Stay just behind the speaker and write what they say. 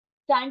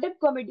stand-up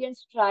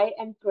comedians try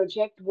and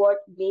project what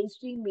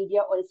mainstream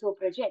media also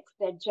projects,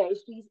 that Jai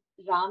Shri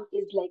Ram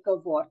is like a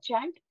war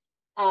chant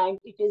and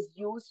it is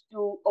used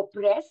to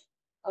oppress,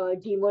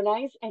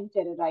 demonize, and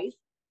terrorize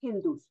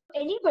Hindus.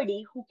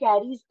 Anybody who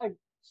carries a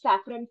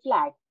saffron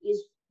flag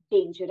is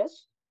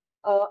dangerous.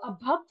 A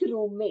Bhakt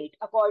roommate,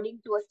 according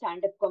to a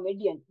stand-up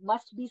comedian,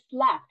 must be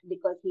slapped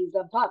because he's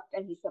a Bhakt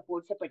and he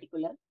supports a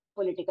particular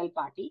political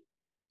party.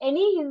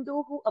 Any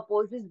Hindu who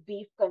opposes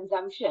beef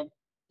consumption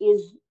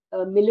is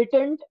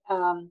militant,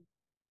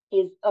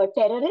 is a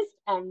terrorist,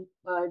 and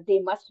they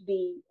must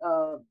be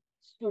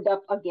stood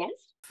up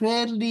against.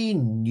 Fairly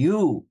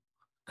new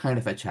kind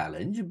of a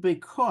challenge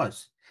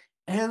because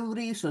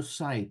every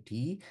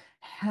society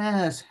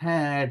has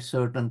had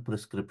certain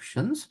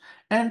prescriptions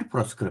and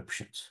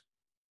proscriptions.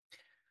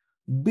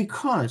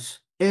 Because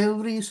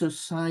every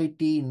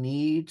society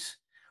needs,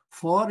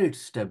 for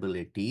its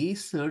stability,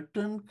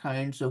 certain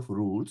kinds of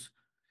rules.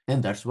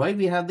 And that's why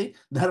we have the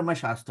Dharma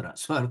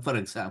Shastras, for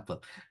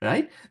example,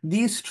 right?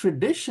 These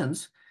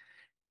traditions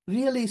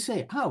really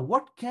say,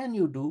 what can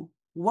you do,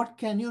 what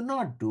can you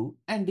not do,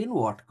 and in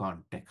what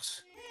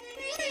context.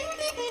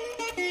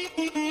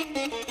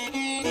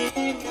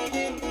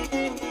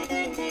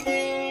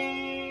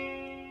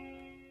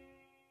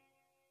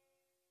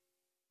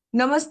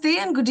 Namaste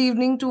and good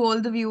evening to all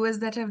the viewers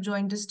that have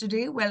joined us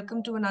today.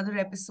 Welcome to another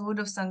episode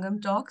of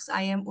Sangam Talks.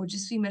 I am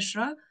Ojasvi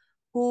Mishra,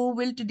 who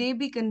will today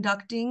be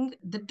conducting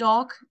the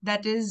talk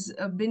that has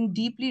been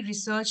deeply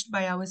researched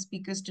by our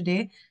speakers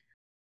today,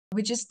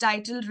 which is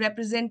titled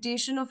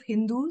Representation of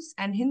Hindus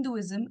and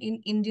Hinduism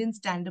in Indian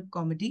Stand-up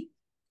Comedy.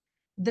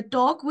 The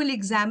talk will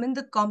examine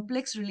the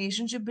complex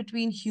relationship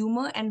between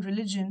humor and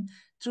religion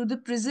through the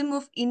prism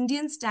of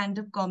Indian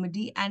stand-up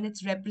comedy and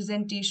its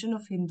representation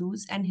of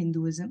Hindus and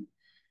Hinduism.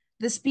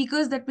 The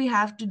speakers that we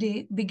have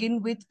today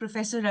begin with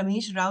Professor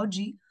Ramesh Rao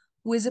ji,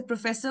 who is a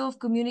professor of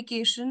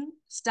communication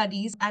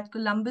studies at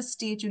Columbus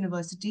State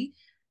University,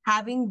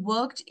 having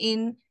worked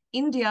in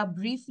India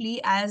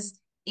briefly as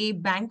a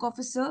bank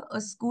officer,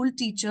 a school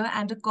teacher,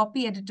 and a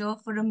copy editor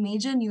for a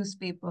major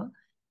newspaper.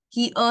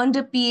 He earned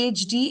a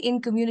PhD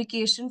in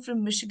communication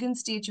from Michigan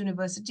State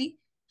University.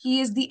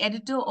 He is the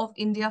editor of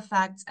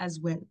IndiaFacts as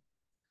well.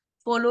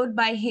 Followed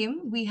by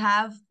him, we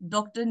have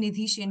Dr.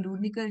 Nidhi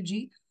Shendurnikar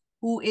ji,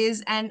 who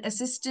is an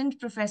assistant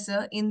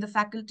professor in the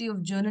Faculty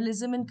of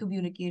Journalism and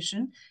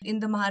Communication in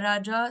the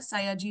Maharaja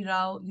Sayaji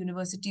Rao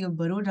University of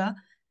Baroda.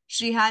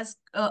 She has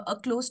a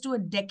close to a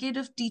decade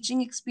of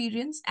teaching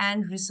experience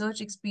and research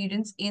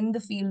experience in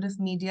the field of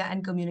media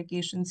and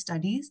communication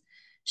studies.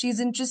 She is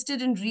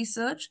interested in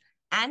research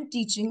and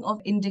teaching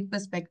of Indic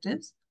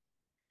perspectives.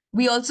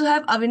 We also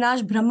have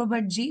Avinash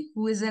Brahmabhatji,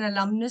 who is an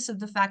alumnus of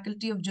the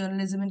Faculty of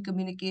Journalism and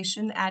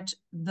Communication at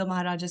the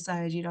Maharaja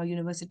Sayaji Rao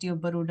University of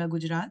Baroda,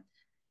 Gujarat.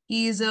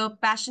 He is a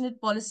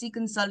passionate policy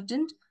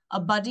consultant, a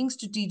budding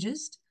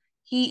strategist.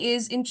 He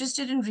is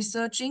interested in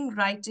researching,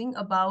 writing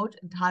about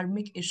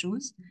dharmic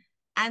issues.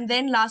 And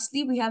then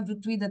lastly, we have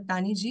Rutvi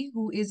Dattani ji,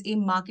 who is a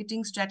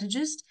marketing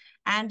strategist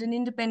and an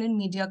independent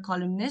media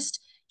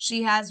columnist.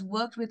 She has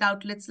worked with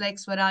outlets like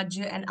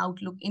Swarajya and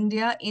Outlook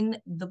India in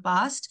the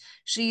past.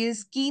 She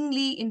is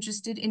keenly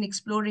interested in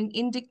exploring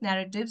Indic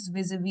narratives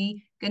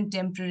vis-a-vis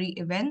contemporary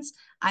events.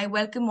 I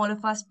welcome all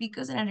of our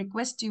speakers and I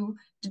request you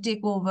to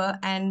take over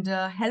and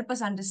help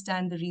us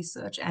understand the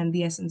research and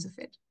the essence of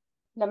it.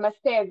 Namaste,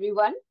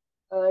 everyone.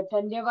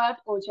 Dhanyavad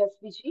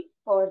Ojasvi ji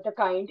for the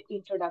kind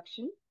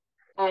introduction.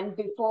 And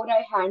before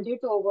I hand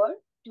it over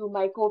to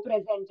my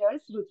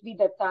co-presenters, Rutvi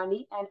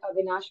Dattani and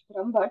Avinash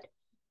Brahmbhatt,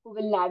 who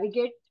will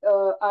navigate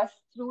us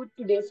through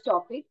today's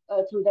topic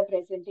through the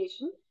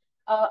presentation,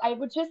 I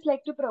would just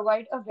like to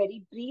provide a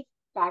very brief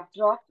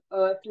backdrop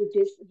to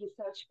this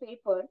research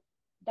paper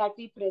that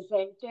we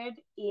presented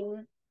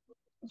in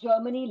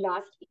Germany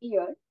last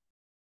year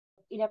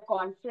in a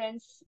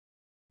conference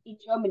in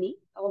Germany,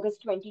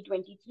 August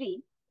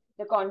 2023.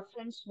 The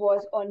conference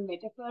was on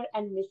metaphor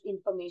and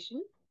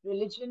misinformation,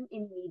 religion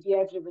in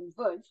media-driven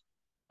worlds,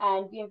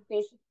 and we have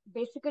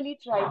basically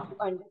tried to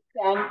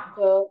understand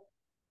the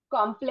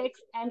complex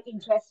and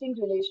interesting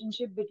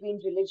relationship between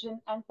religion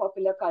and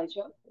popular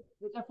culture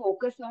with a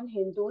focus on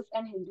Hindus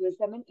and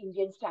Hinduism in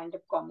Indian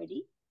stand-up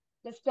comedy.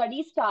 The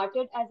study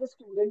started as a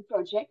student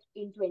project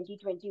in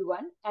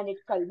 2021 and it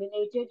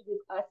culminated with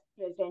us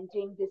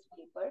presenting this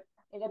paper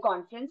in a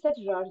conference at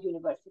Ruhr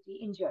University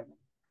in Germany.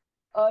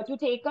 To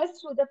take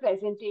us through the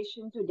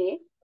presentation today,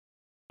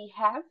 we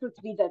have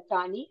Prithvi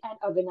Dattani and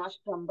Avinash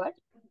Brahmbhatt.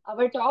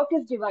 Our talk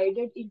is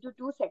divided into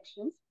two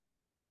sections.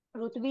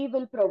 Prithvi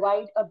will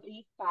provide a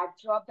brief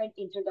backdrop and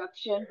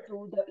introduction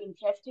to the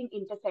interesting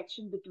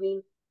intersection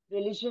between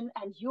religion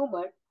and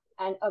humor,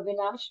 and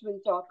Avinash will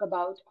talk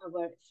about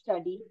our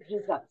study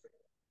results.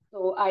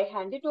 So I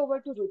hand it over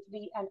to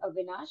Ruthvi and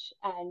Avinash,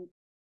 and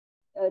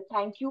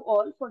thank you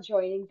all for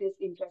joining this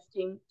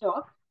interesting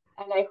talk.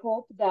 And I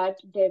hope that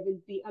there will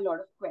be a lot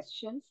of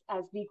questions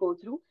as we go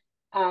through,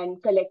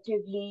 and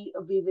collectively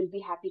we will be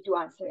happy to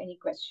answer any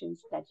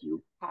questions that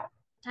you have.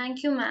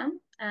 Thank you,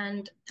 ma'am,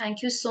 and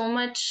thank you so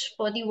much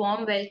for the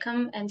warm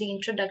welcome and the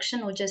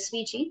introduction,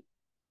 Ojasvi ji.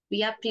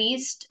 We are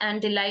pleased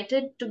and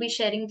delighted to be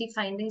sharing the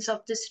findings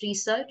of this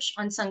research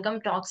on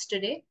Sangam Talks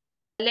today.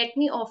 Let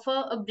me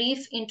offer a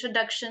brief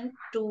introduction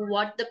to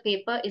what the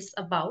paper is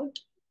about.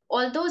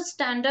 Although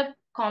stand up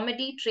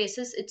comedy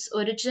traces its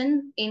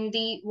origin in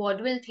the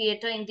vaudeville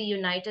theatre in the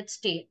United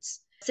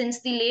States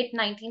since the late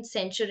 19th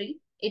century,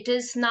 it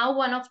is now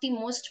one of the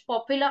most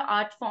popular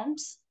art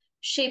forms,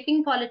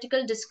 shaping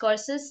political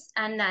discourses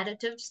and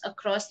narratives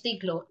across the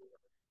globe.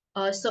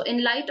 So,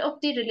 in light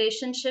of the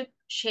relationship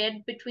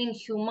shared between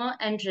humor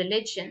and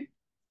religion,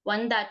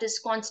 one that is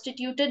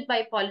constituted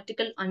by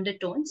political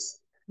undertones,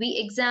 we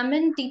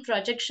examine the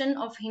projection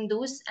of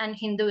Hindus and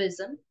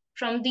Hinduism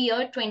from the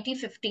year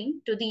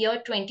 2015 to the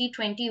year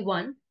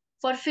 2021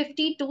 for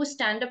 52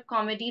 stand up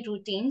comedy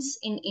routines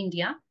in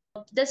India.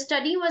 The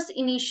study was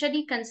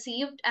initially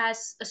conceived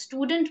as a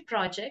student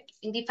project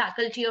in the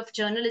Faculty of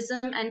Journalism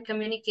and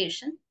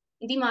Communication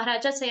in the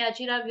Maharaja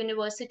Sayajirao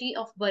University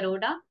of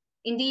Baroda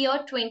in the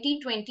year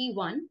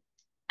 2021,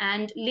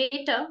 and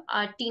later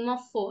our team of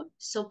four,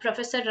 so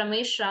Professor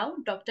Ramesh Rao,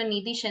 Dr.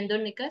 Nidhi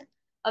Shendurnikar,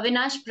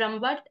 Avinash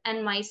Brahmbhatt,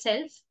 and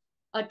myself,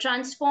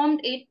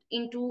 transformed it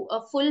into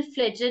a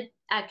full-fledged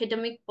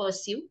academic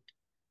pursuit.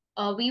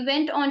 We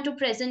went on to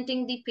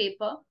presenting the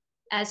paper,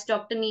 as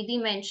Dr.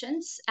 Nidhi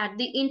mentions, at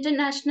the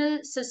International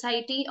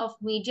Society of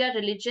Media,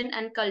 Religion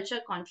and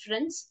Culture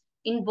Conference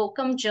in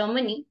Bochum,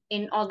 Germany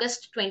in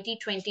August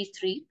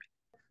 2023.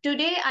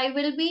 Today, I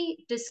will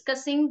be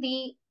discussing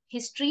the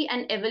history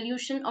and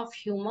evolution of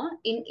humor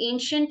in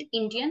ancient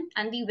Indian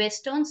and the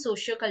Western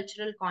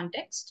socio-cultural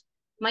context.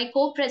 My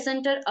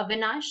co-presenter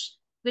Avinash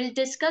will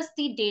discuss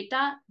the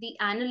data, the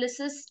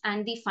analysis,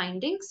 and the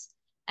findings.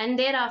 And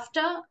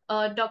thereafter,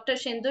 Dr.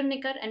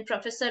 Shendurnikar and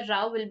Professor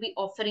Rao will be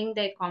offering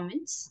their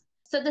comments.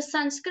 So the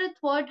Sanskrit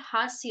word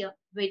hasya,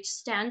 which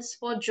stands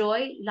for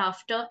joy,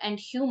 laughter, and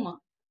humor,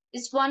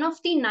 is one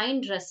of the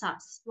 9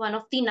 rasas, one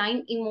of the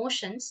 9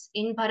 emotions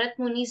in Bharat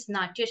Muni's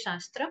Natya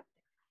Shastra,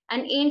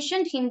 an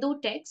ancient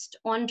Hindu text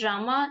on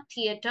drama,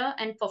 theatre,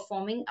 and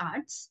performing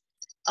arts.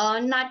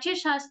 Natya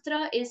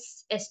Shastra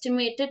is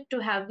estimated to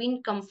have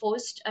been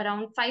composed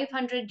around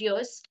 500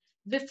 years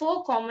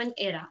before Common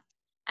Era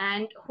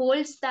and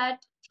holds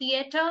that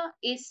theatre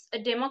is a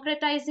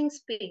democratizing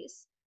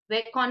space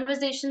where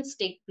conversations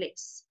take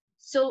place.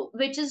 So,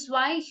 which is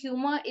why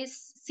humor is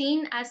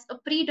seen as a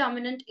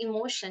predominant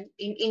emotion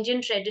in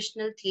Indian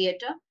traditional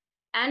theatre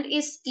and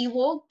is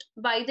evoked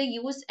by the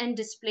use and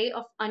display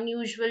of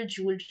unusual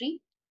jewelry,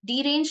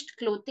 deranged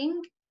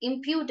clothing,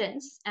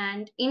 impudence,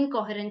 and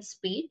incoherent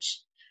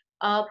speech.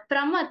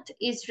 Pramat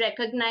is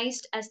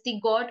recognized as the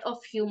god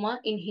of humor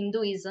in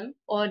Hinduism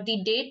or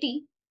the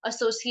deity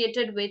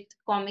associated with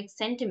comic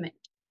sentiment.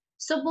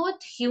 So,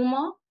 both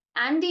humor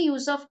and the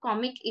use of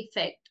comic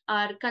effect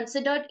are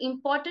considered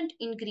important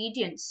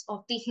ingredients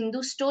of the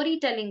Hindu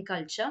storytelling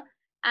culture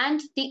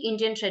and the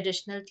Indian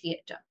traditional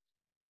theatre.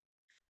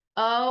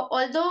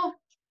 Although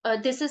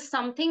this is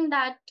something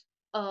that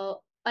uh,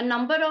 a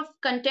number of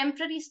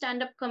contemporary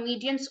stand up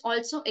comedians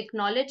also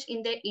acknowledge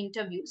in their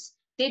interviews,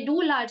 they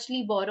do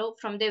largely borrow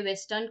from their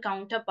Western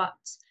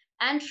counterparts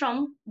and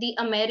from the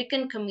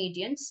American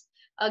comedians,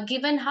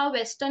 given how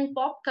Western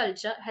pop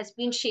culture has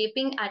been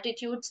shaping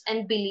attitudes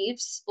and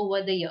beliefs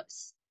over the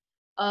years.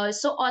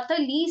 So, author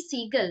Lee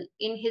Siegel,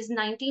 in his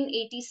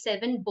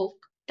 1987 book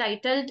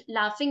titled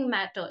Laughing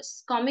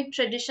Matters Comic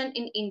Tradition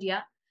in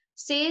India,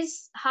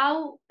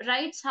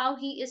 writes how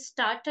he is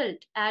startled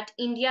at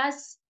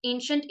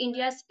ancient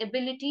India's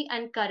ability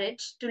and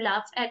courage to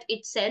laugh at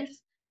itself,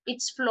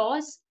 its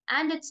flaws,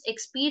 and its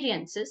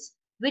experiences,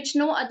 which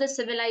no other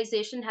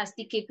civilization has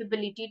the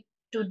capability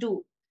to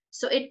do.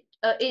 So,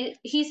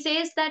 he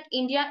says that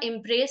India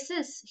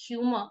embraces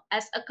humor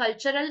as a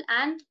cultural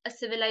and a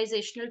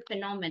civilizational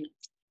phenomenon.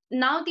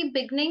 Now, the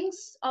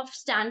beginnings of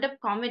stand up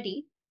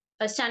comedy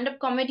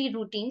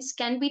routines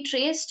can be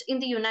traced in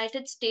the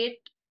United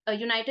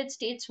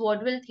States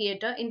vaudeville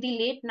theater in the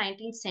late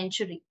 19th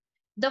century.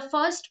 The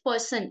first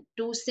person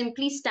to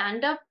simply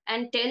stand up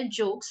and tell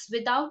jokes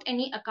without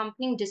any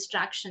accompanying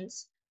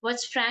distractions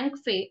was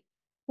Frank Fay,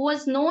 who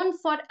was known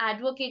for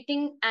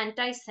advocating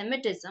anti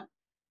Semitism,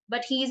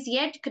 but he is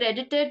yet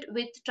credited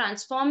with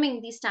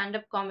transforming the stand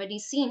up comedy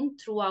scene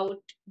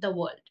throughout the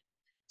world.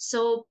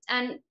 So,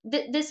 and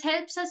this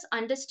helps us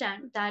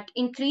understand that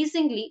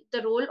increasingly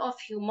the role of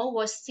humor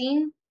was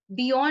seen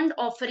beyond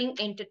offering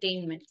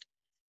entertainment.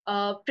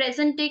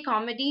 Present day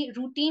comedy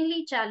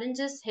routinely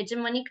challenges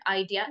hegemonic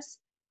ideas,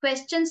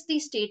 questions the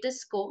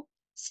status quo,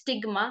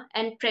 stigma,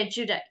 and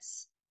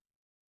prejudice.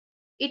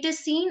 It is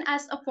seen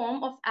as a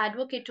form of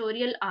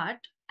advocatorial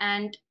art,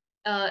 and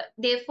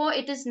therefore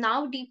it is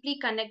now deeply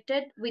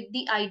connected with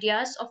the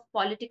ideas of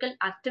political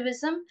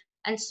activism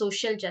and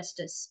social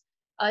justice.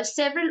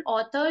 Several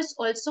authors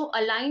also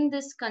align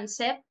this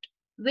concept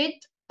with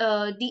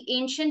the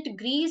ancient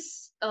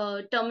Greece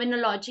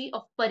terminology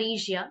of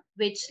parrhesia,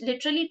 which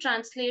literally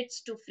translates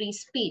to free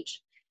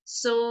speech.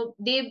 So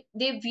they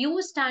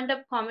view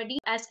stand-up comedy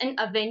as an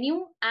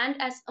avenue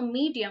and as a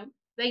medium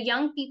where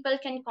young people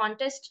can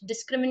contest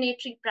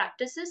discriminatory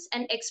practices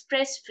and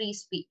express free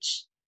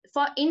speech.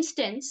 For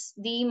instance,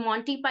 the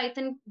Monty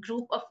Python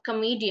group of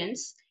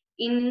comedians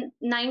in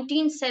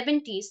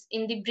 1970s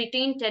in the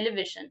Britain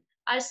television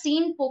are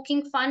seen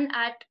poking fun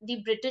at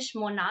the British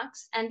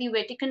monarchs and the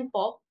Vatican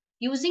Pope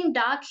using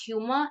dark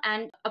humor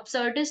and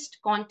absurdist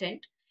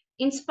content,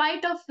 in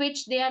spite of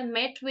which they are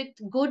met with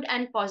good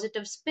and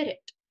positive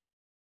spirit.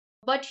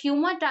 But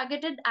humor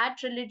targeted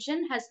at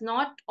religion has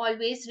not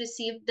always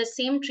received the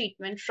same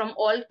treatment from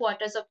all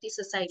quarters of the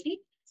society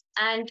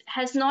and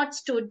has not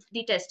stood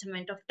the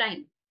testament of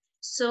time.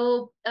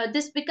 So,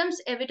 this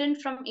becomes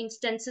evident from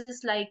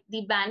instances like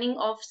the banning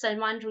of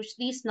Salman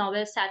Rushdie's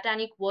novel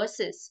Satanic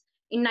Verses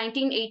in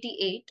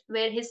 1988,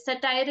 where his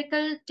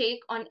satirical take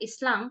on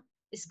Islam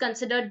is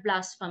considered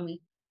blasphemy.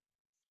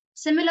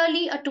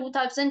 Similarly, a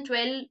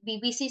 2012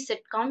 BBC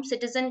sitcom,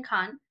 Citizen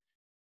Khan,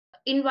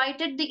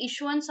 invited the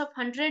issuance of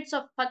hundreds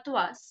of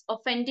fatwas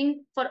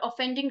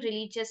offending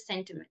religious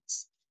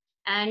sentiments.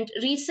 And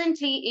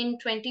recently, in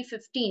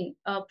 2015,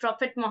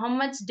 Prophet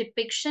Muhammad's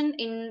depiction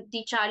in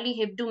the Charlie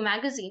Hebdo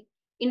magazine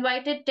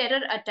invited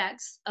terror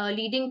attacks,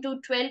 leading to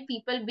 12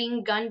 people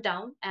being gunned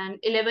down and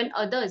 11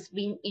 others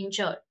being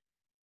injured.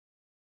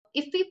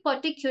 If we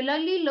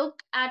particularly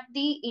look at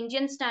the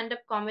Indian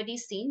stand-up comedy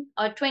scene,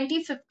 a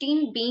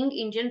 2015 Being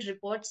Indian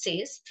report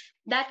says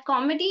that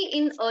comedy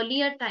in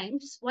earlier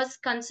times was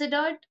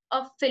considered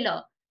a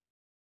filler.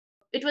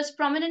 It was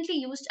prominently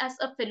used as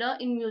a filler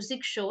in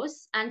music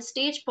shows and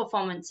stage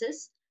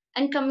performances,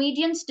 and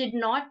comedians did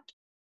not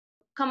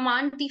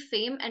command the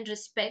fame and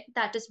respect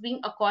that is being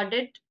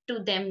accorded to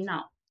them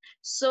now.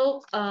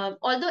 So,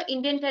 although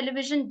Indian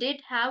television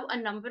did have a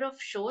number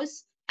of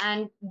shows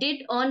and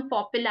did earn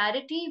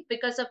popularity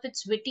because of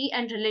its witty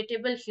and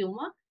relatable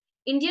humor,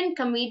 Indian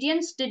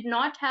comedians did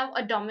not have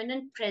a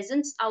dominant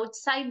presence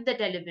outside the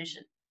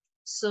television.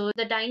 So,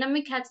 the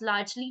dynamic has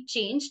largely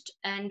changed,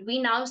 and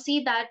we now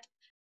see that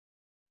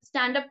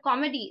stand up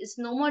comedy is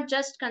no more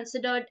just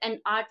considered an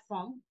art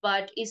form,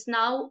 but is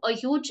now a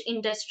huge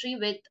industry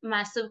with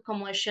massive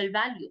commercial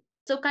value.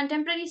 So,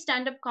 contemporary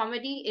stand up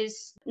comedy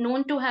is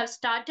known to have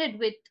started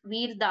with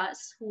Veer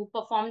Das, who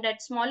performed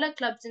at smaller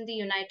clubs in the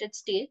United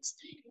States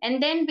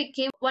and then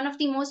became one of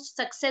the most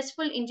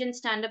successful Indian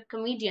stand up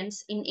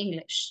comedians in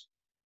English.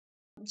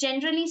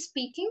 Generally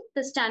speaking,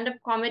 the stand up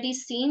comedy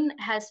scene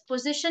has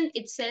positioned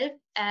itself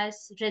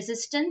as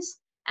resistance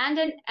and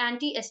an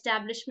anti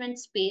establishment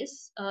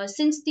space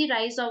since the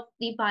rise of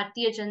the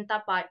Bharatiya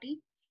Janata Party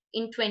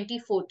in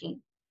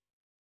 2014.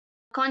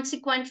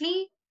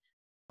 Consequently,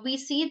 we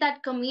see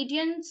that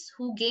comedians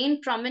who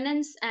gain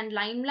prominence and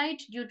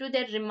limelight due to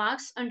their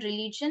remarks on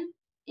religion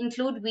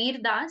include Veer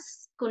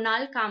Das,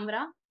 Kunal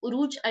Kamra,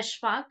 Uruj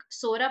Ashfaq,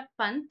 Saurabh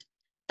Pant,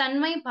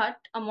 Tanmay Bhatt,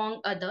 among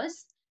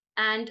others.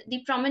 And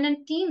the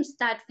prominent themes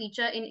that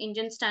feature in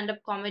Indian stand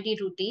up comedy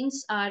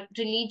routines are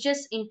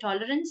religious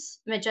intolerance,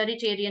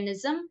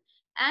 majoritarianism,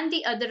 and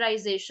the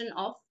otherization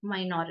of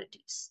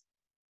minorities.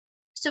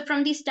 So,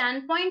 from the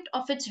standpoint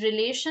of its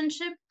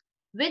relationship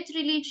with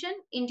religion,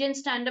 Indian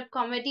stand up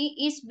comedy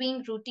is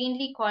being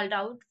routinely called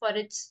out for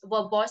its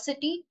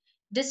verbosity,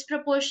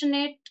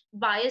 disproportionate,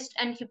 biased,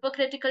 and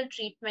hypocritical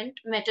treatment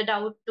meted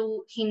out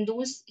to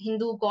Hindus,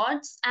 Hindu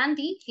gods, and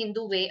the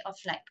Hindu way of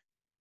life.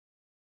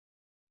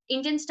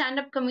 Indian stand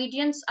up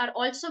comedians are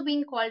also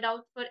being called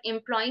out for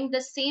employing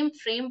the same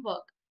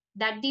framework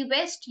that the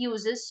West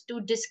uses to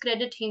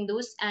discredit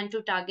Hindus and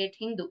to target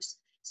Hindus.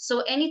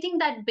 So, anything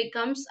that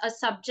becomes a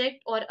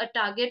subject or a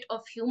target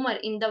of humor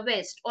in the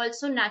West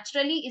also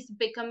naturally is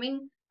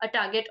becoming a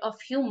target of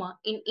humor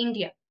in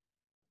India.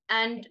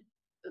 And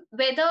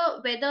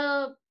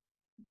whether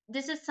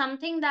this is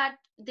something that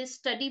this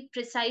study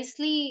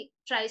precisely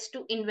tries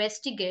to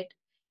investigate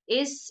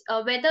is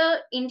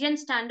whether Indian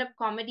stand-up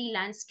comedy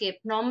landscape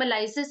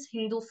normalizes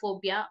Hindu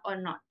phobia or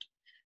not.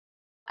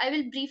 I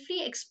will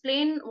briefly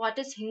explain what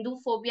is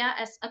Hindu phobia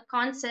as a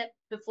concept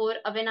before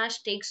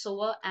Avinash takes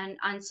over and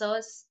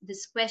answers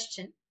this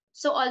question.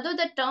 So, although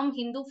the term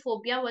Hindu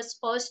phobia was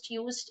first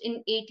used in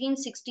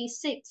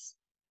 1866,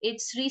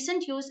 its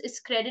recent use is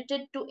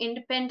credited to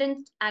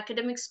independent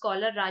academic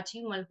scholar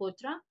Rajiv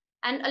Malhotra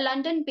and a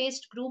London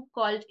based group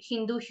called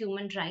Hindu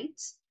Human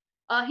Rights.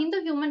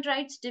 Hindu Human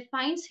Rights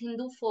defines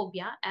Hindu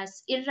phobia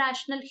as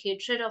irrational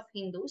hatred of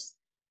Hindus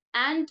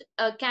and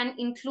can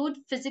include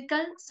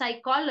physical,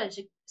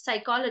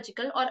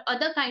 psychological, or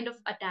other kind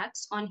of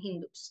attacks on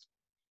Hindus.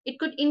 It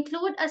could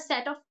include a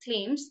set of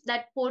claims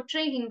that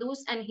portray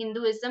Hindus and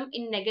Hinduism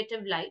in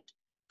negative light.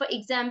 For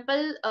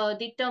example,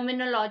 the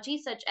terminology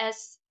such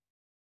as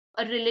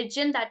a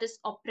religion that is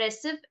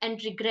oppressive and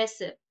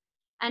regressive,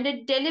 and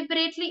it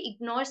deliberately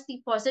ignores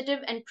the positive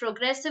and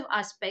progressive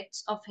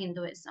aspects of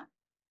Hinduism.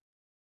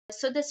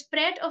 So, the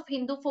spread of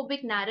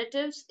Hindu-phobic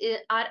narratives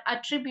are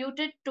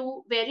attributed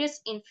to various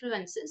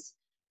influences.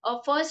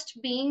 First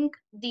being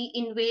the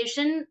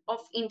invasion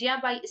of India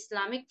by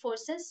Islamic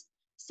forces,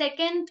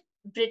 second,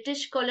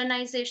 British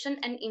colonization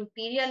and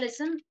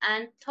imperialism,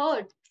 and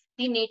third,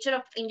 the nature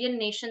of Indian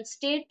nation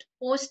state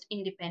post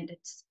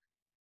independence.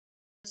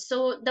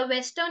 So the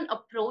Western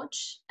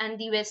approach and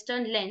the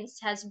Western lens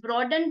has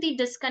broadened the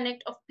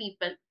disconnect of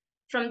people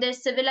from their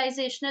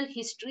civilizational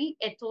history,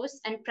 ethos,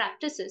 and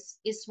practices,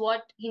 is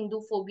what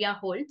Hindu phobia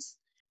holds.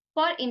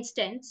 For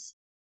instance,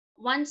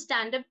 one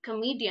stand up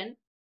comedian,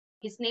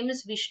 his name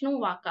is Vishnu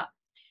Vaka,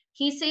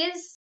 he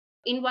says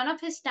in one of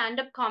his stand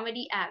up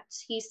comedy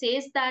acts, he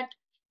says that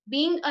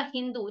being a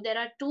Hindu, there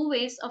are two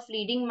ways of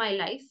leading my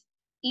life.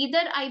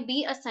 Either I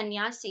be a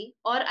sannyasi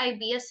or I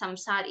be a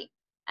samsari.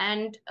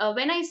 And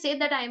when I say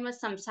that I am a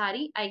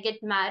samsari, I get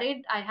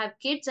married, I have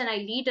kids, and I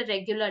lead a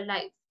regular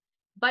life.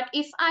 But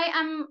if I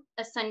am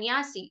a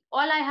sannyasi,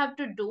 all I have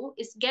to do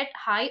is get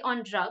high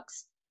on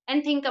drugs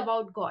and think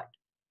about God.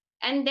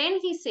 And then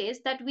he says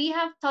that we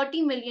have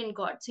 30 million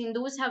gods.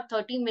 Hindus have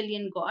 30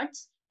 million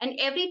gods. And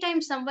every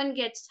time someone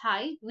gets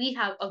high, we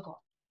have a god.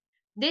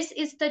 This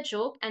is the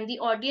joke, and the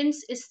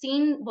audience is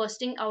seen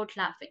bursting out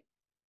laughing.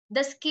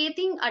 The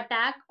scathing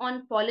attack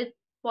on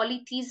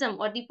polytheism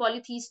or the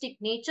polytheistic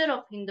nature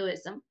of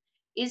Hinduism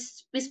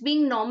is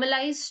being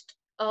normalized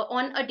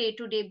on a day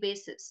to day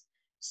basis.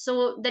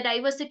 So, the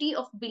diversity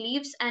of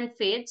beliefs and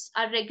faiths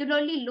are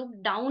regularly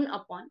looked down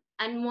upon,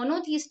 and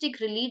monotheistic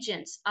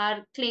religions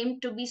are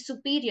claimed to be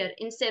superior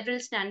in several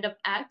stand up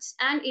acts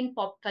and in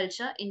pop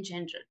culture in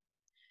general.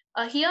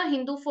 Here,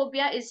 Hindu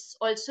phobia is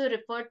also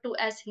referred to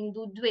as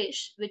Hindu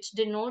dvesh, which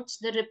denotes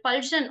the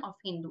repulsion of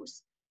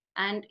Hindus.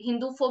 And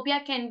Hindu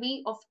phobia can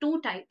be of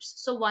two types.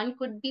 So, one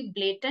could be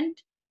blatant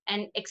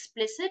and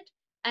explicit,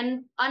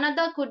 and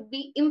another could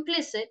be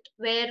implicit,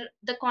 where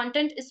the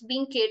content is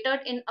being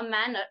catered in a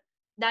manner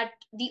that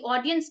the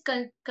audience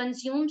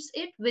consumes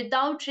it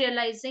without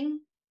realizing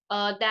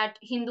that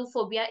Hindu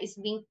phobia is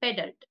being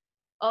peddled.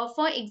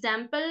 For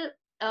example,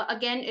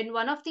 again, in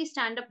one of the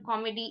stand up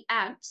comedy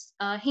acts,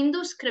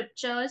 Hindu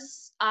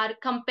scriptures are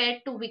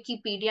compared to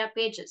Wikipedia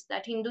pages,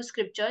 that Hindu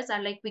scriptures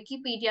are like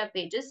Wikipedia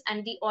pages,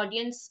 and the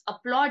audience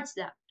applauds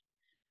that.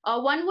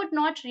 One would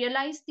not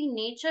realize the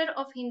nature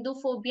of Hindu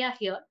phobia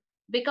here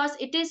because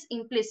it is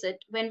implicit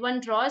when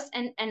one draws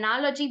an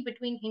analogy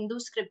between Hindu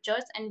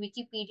scriptures and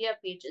Wikipedia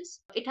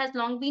pages. It has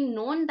long been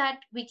known that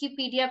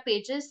Wikipedia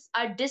pages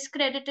are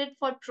discredited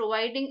for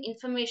providing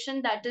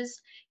information that is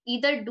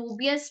either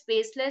dubious,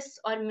 baseless,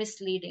 or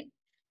misleading.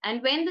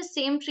 And when the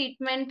same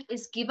treatment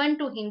is given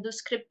to Hindu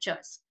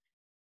scriptures,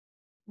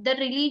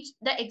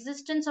 the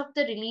existence of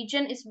the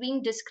religion is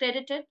being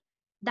discredited,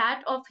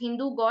 that of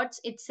Hindu gods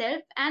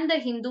itself, and the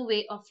Hindu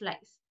way of life.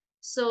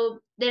 So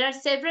there are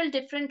several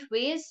different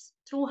ways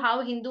through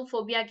how Hindu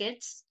phobia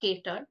gets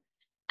catered.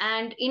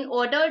 And in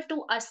order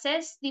to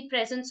assess the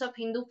presence of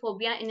Hindu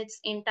phobia in its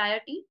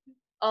entirety,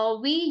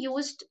 we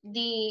used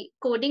the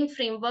coding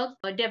framework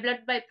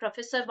developed by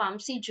Professor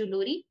Vamsee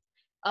Juluri,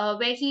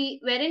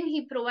 wherein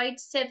he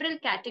provides several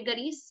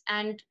categories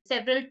and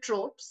several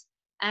tropes,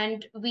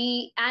 and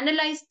we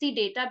analyze the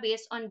data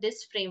based on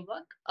this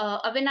framework.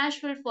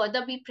 Avinash will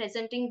further be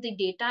presenting the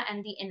data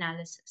and the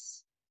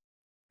analysis.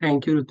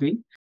 Thank you,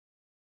 Rutvi.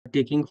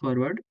 Taking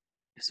forward.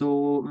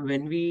 So,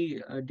 when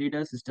we did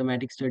a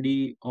systematic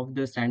study of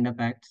the stand-up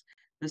acts,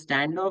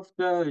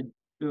 the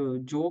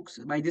jokes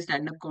by the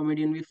stand-up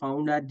comedian we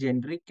found are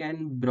generic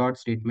and broad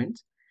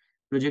statements,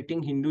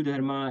 projecting Hindu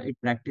dharma, its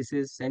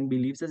practices and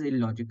beliefs as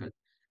illogical.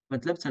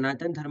 मतलब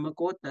सनातन धर्म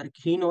को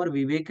तर्कहीन और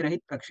विवेक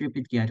रहित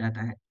प्रक्षेपित किया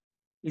जाता है।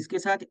 इसके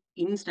साथ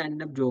इन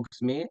स्टैंड अप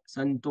जोक्स में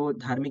संतों,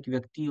 धार्मिक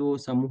व्यक्तियों,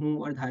 समूहों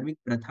और धार्मिक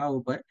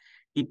प्रथाओं पर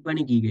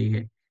टिप्पणी की गई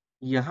है।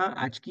 यहाँ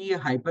आज की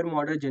हाइपर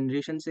मॉडर्न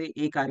जनरेशन से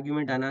एक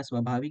आर्ग्यूमेंट आना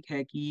स्वाभाविक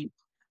है कि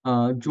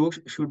jokes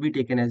should be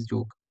taken as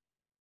joke.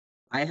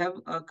 I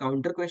have a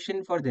counter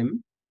question for them.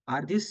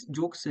 Are this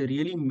jokes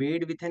really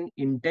made with an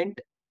intent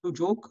to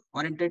joke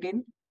और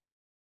एंटरटेन?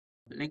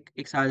 लाइक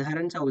एक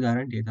साधारण सा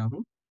उदाहरण देता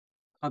हूँ।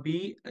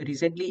 अभी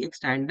रिसेंटली एक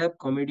stand up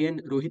comedian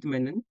Rohit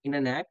Menon in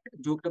an act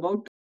joked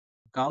about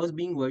cows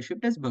being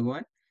worshipped as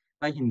भगवान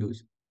by Hindus.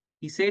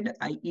 He said,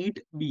 I eat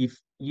beef.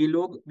 ये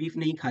लोग बीफ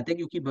नहीं खाते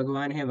क्योंकि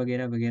भगवान है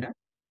वगैरह वगैरह।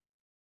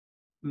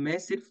 मैं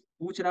सिर्फ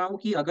पूछ रहा हूँ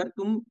कि अगर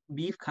तुम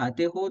बीफ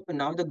खाते हो तो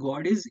now the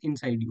God is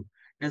inside you.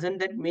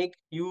 Doesn't that make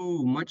you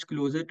much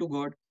closer to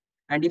God?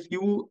 And if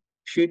you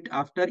shit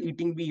after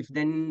eating beef,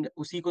 then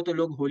उसी को तो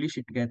लोग holy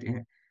shit कहते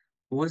हैं.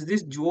 Was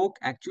this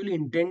joke actually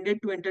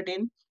intended to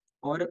entertain,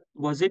 or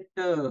was it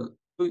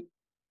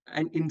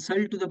an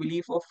insult to the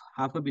belief of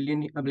half a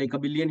billion, like a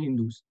billion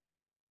Hindus?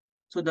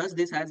 So thus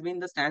this has been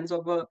the stance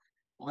of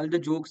all the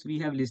jokes we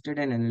have listed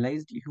and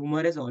analyzed.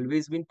 Humor has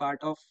always been part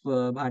of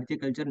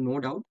Bharatiya culture, no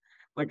doubt.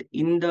 But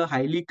in the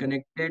highly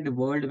connected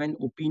world, when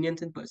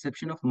opinions and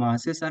perception of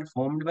masses are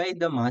formed by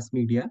the mass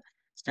media,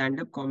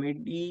 stand-up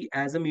comedy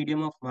as a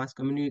medium of mass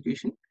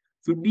communication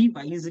should be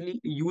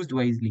used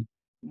wisely.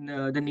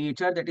 The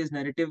nature, that is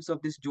narratives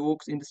of these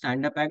jokes in the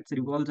stand-up acts,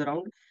 revolves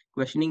around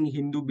questioning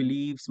Hindu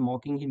beliefs,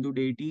 mocking Hindu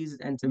deities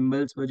and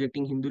symbols,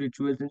 projecting Hindu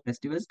rituals and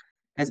festivals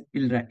as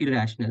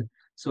irrational.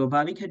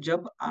 स्वाभाविक है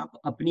जब आप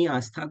अपनी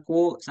आस्था को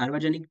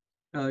सार्वजनिक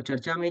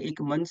चर्चा में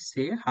एक मंच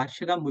से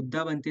हास्य का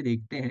मुद्दा बनते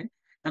देखते हैं,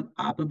 तब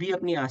आप भी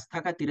अपनी आस्था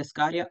का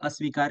तिरस्कार या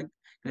अस्वीकार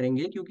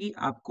करेंगे, क्योंकि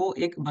आपको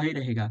एक भय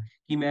रहेगा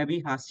कि मैं भी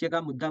हास्य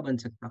का मुद्दा बन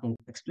सकता हूँ.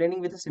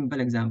 Explaining with a simple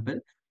example,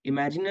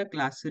 imagine a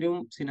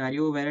classroom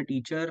scenario where a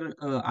teacher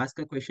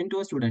asks a question to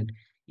a student.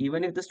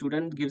 Even if the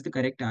student gives the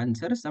correct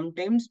answer,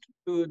 sometimes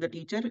the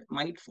teacher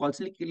might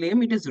falsely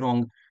claim it is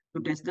wrong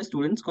to test the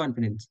student's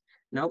confidence.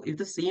 Now, if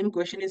the same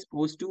question is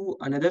posed to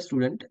another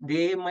student,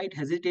 they might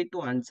hesitate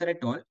to answer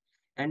at all,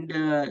 and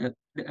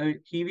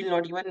he will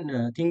not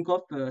even think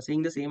of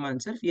saying the same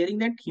answer, fearing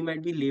that he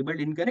might be labeled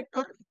incorrect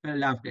or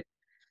laughed at.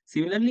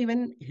 Similarly,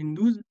 when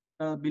Hindus'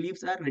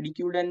 beliefs are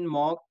ridiculed and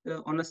mocked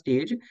on a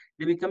stage,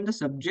 they become the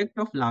subject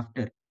of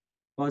laughter,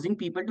 causing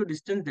people to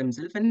distance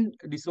themselves and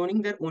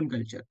disowning their own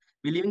culture,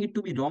 believing it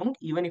to be wrong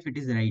even if it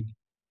is right.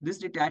 This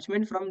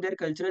detachment from their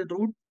cultural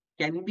root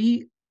can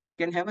be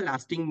can have a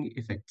lasting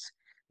effects.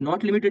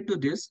 Not limited to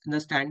this, the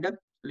stand-up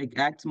like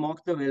acts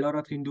mock the valor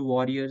of Hindu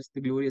warriors.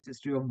 The glorious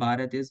history of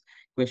Bharat is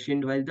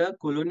questioned, while the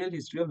colonial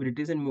history of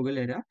British and Mughal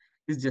era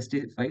is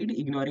justified,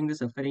 ignoring the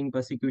suffering,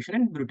 persecution,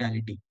 and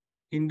brutality.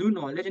 Hindu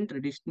knowledge and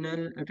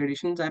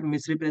traditions are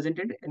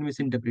misrepresented and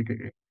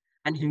misinterpreted,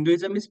 and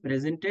Hinduism is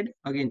presented,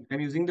 again, I'm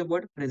using the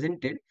word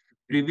presented,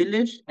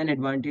 privileged and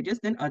advantageous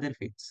than other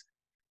faiths.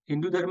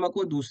 Hindu धर्म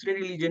को दूसरे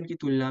religion की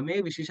तुलना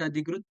में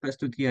विशेषाधिकृत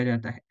प्रस्तुत किया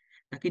जाता है,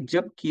 ताकि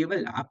जब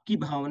केवल आपकी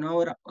भावना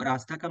और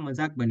आस्था का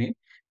मजाक बने,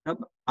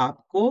 तब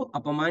आपको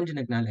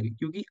अपमानजनक ना लगे,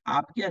 क्योंकि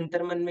आपके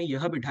अंतर्मन में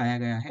यह बिठाया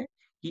गया है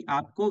कि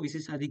आपको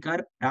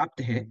विशेषाधिकार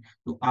प्राप्त है,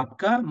 तो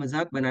आपका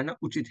मजाक बनाना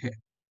उचित है.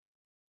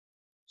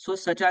 So,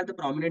 such are the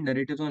prominent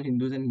narratives on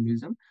Hindus and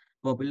Hinduism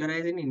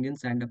popularized in Indian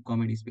stand-up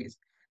comedy space.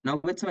 Now,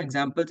 with some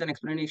examples and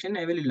explanation,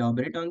 I will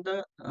elaborate on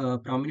the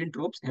prominent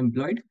tropes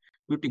employed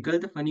to tickle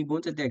the funny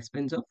bones at the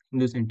expense of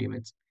Hindu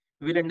sentiments.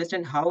 We will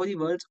understand how the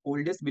world's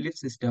oldest belief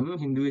system,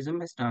 Hinduism,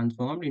 has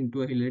transformed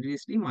into a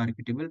hilariously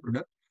marketable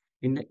product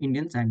in the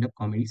Indian stand-up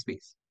comedy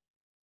space.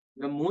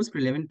 The most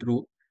relevant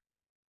trope,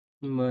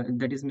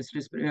 that is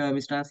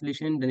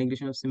mistranslation,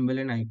 denigration of symbol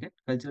and icon,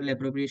 cultural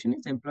appropriation,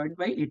 is employed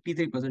by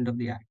 83% of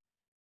the act.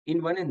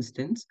 In one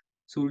instance,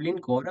 Surlin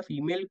Kaur, a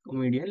female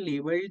comedian,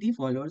 labeled the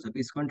followers of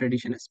ISKCON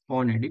tradition as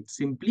porn addicts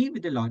simply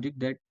with the logic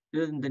that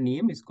the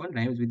name ISKCON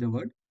rhymes with the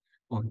word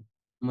porn.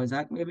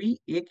 मजाक में भी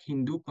एक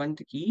हिंदू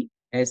पंथ की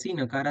ऐसी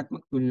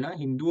नकारात्मक तुलना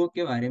हिंदुओं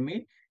के बारे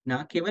में न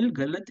केवल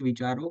गलत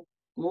विचारों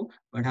को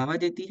बढ़ावा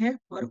देती है,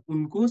 पर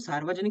उनको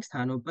सार्वजनिक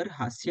स्थानों पर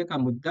हास्य का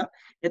मुद्दा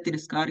या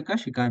तिरस्कार का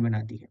शिकार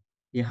बनाती है.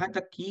 यहाँ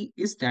तक कि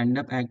इस स्टैंड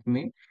अप एक्ट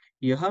में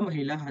यह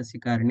महिला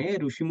हास्यकार ने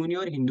ऋषि मुनि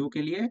और हिंदुओं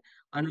के लिए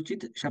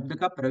अनुचित शब्द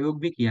का प्रयोग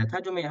भी किया था,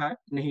 जो मैं यहाँ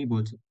नहीं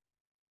बोल सकता.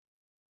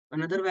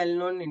 Another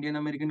well-known Indian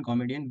American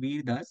comedian,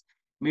 Veer Das,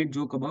 made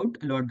joke about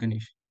Lord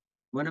Ganesh,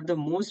 one of the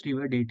most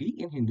revered deity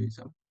in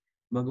Hinduism.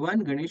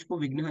 भगवान गणेश को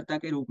विघ्नहर्ता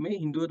के रूप में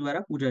हिंदुओं द्वारा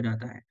पूजा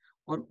जाता है,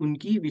 और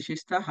उनकी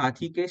विशेषता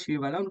हाथी के सिर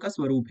वाला उनका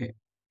स्वरूप है.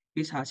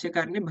 इस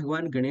हास्यकार ने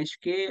भगवान गणेश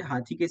के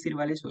हाथी के सिर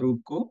वाले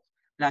स्वरूप को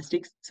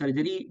प्लास्टिक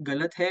सर्जरी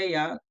गलत है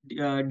या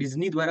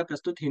डिज्नी द्वारा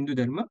प्रस्तुत हिंदू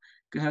धर्म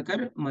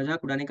कहकर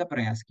मजाक उड़ाने का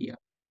प्रयास किया.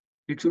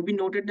 It should be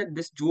noted that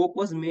this joke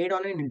was made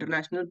on an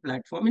international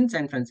platform in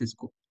San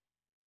Francisco.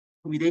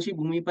 विदेशी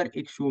भूमि पर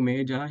एक शो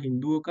में जहां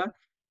हिंदुओं का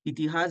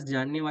इतिहास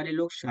जानने वाले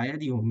लोग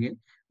शायद ही होंगे,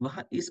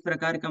 वहां इस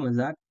प्रकार का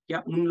मजाक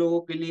क्या उन लोगों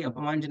के लिए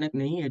अपमानजनक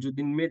नहीं है जो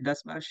दिन में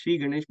 10 बार श्री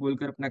गणेश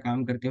बोलकर अपना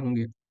काम करते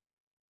होंगे?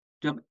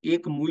 जब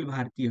एक मूल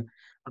भारतीय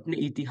अपने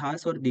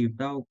इतिहास और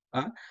देवताओं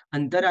का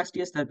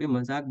अंतरराष्ट्रीय स्तर पे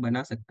मजाक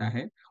बना सकता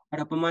है और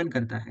अपमान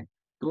करता है,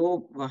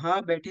 तो वहां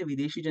बैठे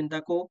विदेशी जनता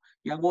को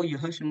क्या वो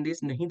यह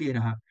संदेश नहीं दे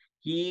रहा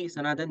कि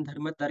सनातन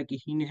धर्म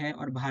तर्कहीन है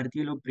और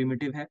भारतीय लोग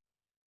प्रिमिटिव है?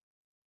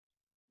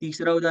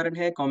 तीसरा उदाहरण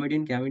है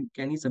कॉमेडियन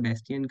कैनी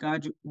सेबेस्टियन का,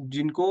 जो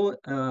जिनको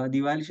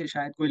दिवाली से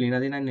शायद कोई लेना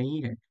देना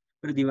नहीं है,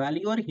 पर दिवाली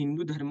और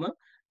हिंदू धर्म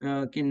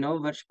के नव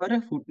वर्ष पर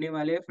फूटने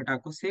वाले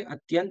पटाखों से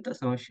अत्यंत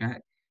समस्या है.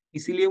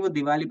 इसीलिए वो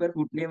दिवाली पर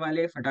फूटने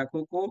वाले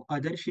पटाखों को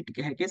अदर शिट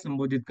कह के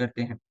संबोधित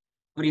करते हैं,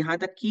 और यहाँ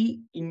तक कि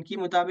इनके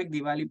मुताबिक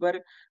दिवाली पर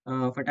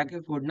पटाखे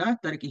फोड़ना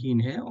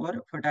तर्कहीन है और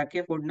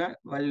पटाखे फोड़ना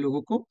वाले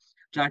लोगों को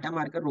चांटा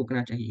मारकर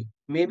रोकना चाहिए.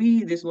 May be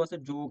this was a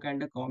joke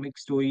and a comic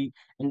story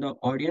and the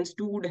audience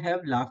to would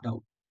have laughed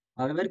out.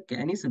 However,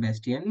 Kenny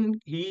Sebastian,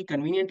 he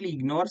conveniently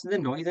ignores the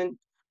noise and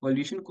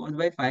pollution caused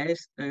by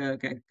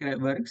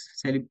fireworks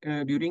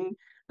during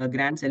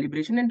grand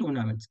celebration and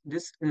tournaments.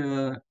 This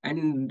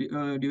and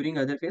during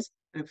other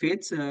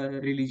faiths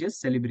religious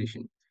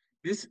celebration.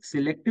 This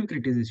selective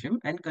criticism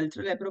and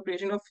cultural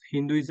appropriation of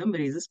Hinduism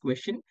raises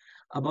question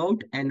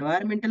about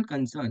environmental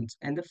concerns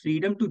and the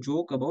freedom to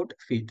joke about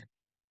faith,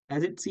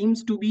 as it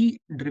seems to be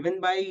driven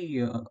by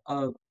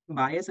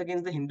bias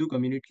against the Hindu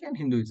community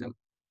and Hinduism.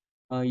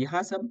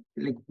 यहाँ सब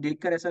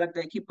देखकर ऐसा लगता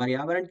है कि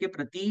पर्यावरण के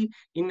प्रति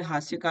इन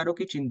हास्यकारों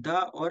की चिंता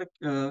और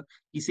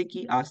किसी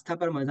की आस्था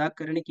पर मजाक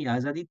करने की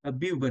आजादी तब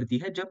भी उभरती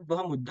है जब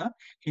वह मुद्दा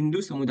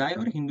हिंदू समुदाय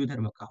और हिंदू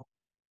धर्म का हो.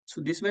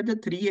 So these were the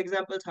three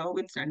examples how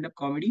in stand-up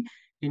comedy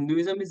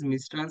Hinduism is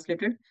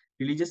mistranslated,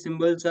 religious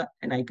symbols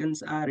and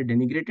icons are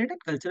denigrated,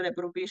 and cultural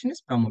appropriation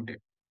is promoted.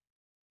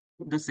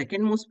 The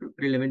second most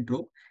relevant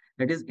trope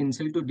that is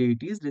insult to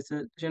deities,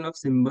 destruction of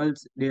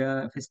symbols,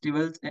 their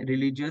festivals, and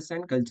religious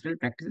and cultural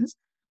practices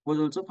was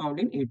also found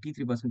in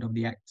 83% of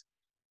the acts.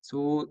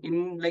 So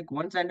in like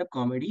one stand-up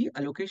comedy,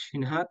 Alokesh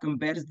Sinha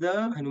compares the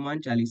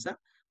Hanuman Chalisa,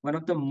 one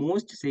of the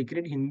most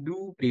sacred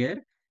Hindu prayer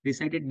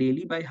recited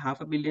daily by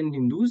 500 million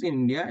Hindus in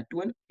India,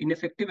 to an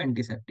ineffective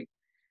antiseptic.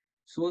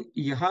 सो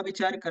यहाँ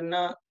विचार करना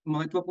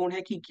महत्वपूर्ण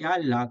है कि क्या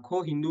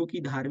लाखों हिंदुओं की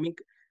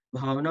धार्मिक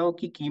भावनाओं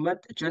की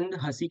कीमत चंद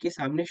हंसी के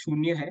सामने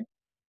शून्य है.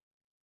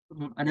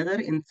 Another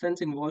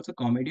instance involves a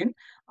comedian,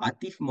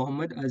 Atif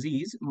Mohammad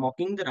Aziz,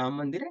 mocking the Ram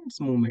Mandir and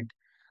its movement.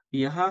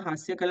 यहाँ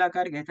हास्य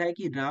कलाकार कहता है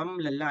कि राम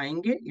लल्ला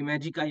आएंगे,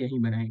 इमेजी का यहीं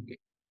बनाएंगे.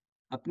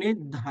 अपने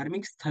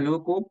धार्मिक स्थलों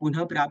को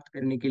पुनः प्राप्त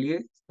करने के लिए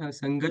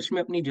संघर्ष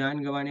में अपनी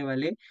जान गंवाने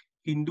वाले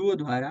हिंदुओं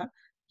द्वारा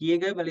किए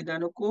गए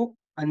बलिदानों को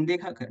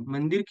अनदेखा कर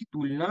मंदिर की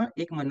तुलना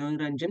एक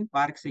मनोरंजन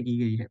पार्क से की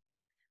गई है.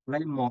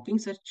 While mocking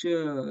such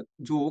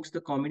jokes,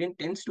 the comedian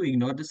tends to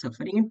ignore the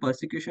suffering and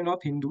persecution of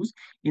Hindus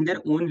in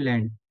their own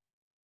land.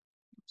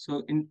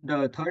 So, in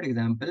the third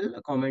example,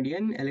 a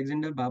comedian,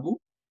 Alexander Babu,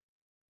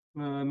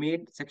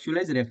 made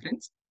sexualized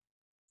reference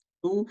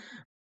to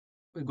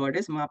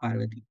goddess Ma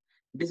Parvati.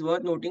 It is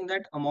worth noting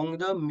that among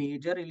the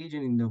major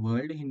religion in the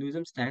world,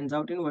 Hinduism stands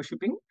out in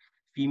worshipping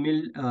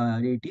female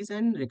deities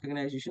and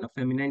recognition of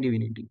feminine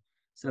divinity.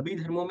 सभी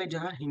धर्मों में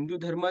जहाँ हिंदू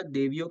धर्म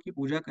देवियों की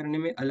पूजा करने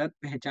में अलग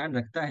पहचान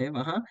रखता है,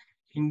 वहाँ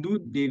हिंदू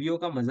देवियों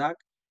का मजाक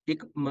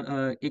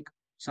एक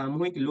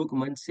सामूहिक लोक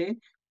मंच से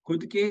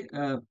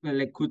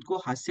खुद को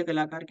हास्य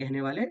कलाकार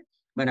कहने वाले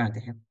बनाते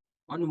हैं.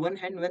 On one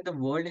hand, when the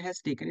world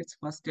has taken its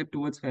first step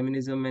towards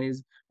feminism and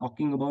is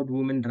talking about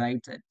women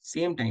rights, at the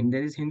same time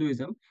there is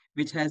Hinduism,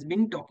 which has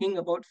been talking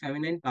about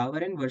feminine power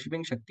and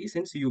worshipping Shakti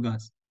since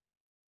yugas.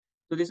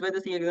 So these were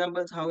the three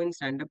examples how in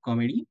stand-up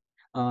comedy,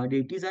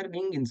 deities are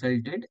being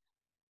insulted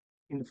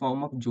in the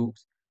form of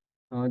jokes.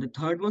 The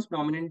third most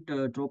prominent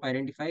trope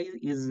identified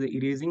is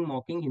erasing,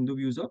 mocking Hindu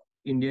views of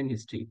Indian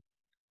history.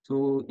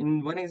 So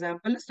in one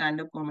example, a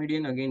stand-up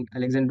comedian, again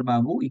Alexander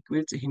Babu,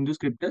 equates Hindu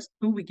scriptures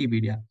to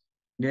Wikipedia,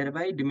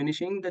 thereby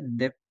diminishing the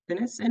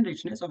depthness and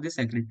richness of the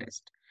sacred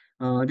text.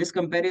 This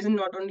comparison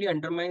not only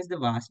undermines the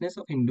vastness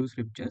of Hindu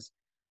scriptures,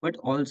 but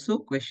also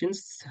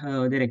questions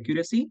their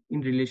accuracy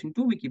in relation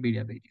to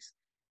Wikipedia pages.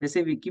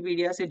 जैसे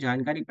Wikipedia से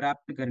जानकारी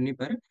प्राप्त करने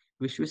पर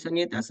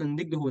विश्वसनीयता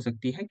संदिग्ध हो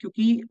सकती है,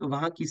 क्योंकि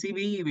वहाँ किसी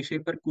भी विषय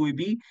पर कोई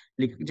भी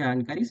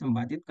जानकारी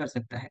संपादित कर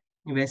सकता है.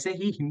 वैसे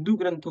ही हिंदू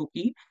ग्रंथों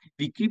की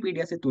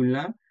विकिपीडिया से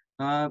तुलना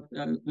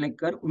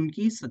कर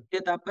उनकी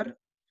सत्यता पर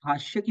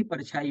हास्य की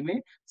परछाई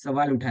में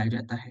सवाल उठाया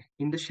जाता है.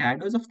 In the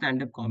shadows of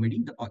stand up comedy,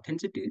 the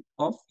authenticity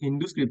of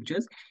Hindu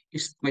scriptures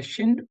is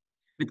questioned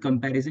with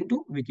comparison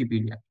to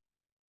Wikipedia.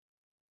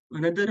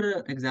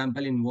 Another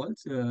example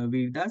involves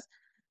Vedas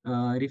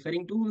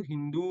referring to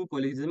Hindu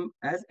polytheism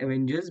as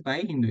avengers by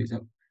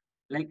Hinduism,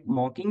 like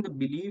mocking the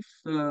belief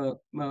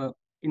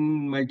in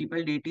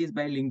multiple deities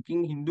by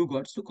linking Hindu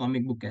gods to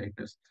comic book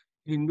characters.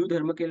 Hindu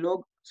धर्म के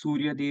लोग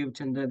सूर्य देव,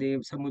 चंद्र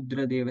देव,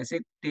 समुद्र देव ऐसे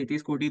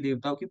 33 कोटि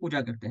देवताओं की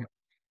पूजा करते हैं.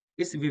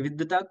 इस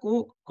विविधता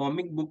को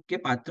कॉमिक बुक के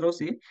पात्रों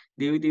से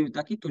देवी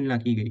देवता की तुलना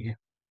की गई है.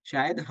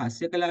 शायद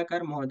हास्य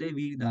कलाकार महोदय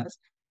वीरदास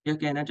यह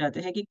कहना चाहते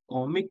हैं कि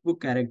कॉमिक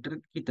बुक कैरेक्टर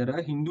की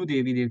तरह हिंदू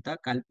देवी देवता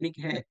काल्पनिक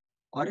है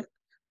और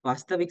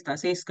वास्तविकता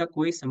से इसका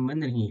कोई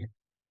संबंध नहीं है.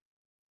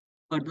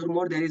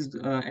 Furthermore, there is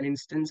an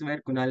instance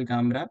where Kunal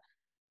Kamra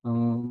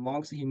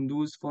mocks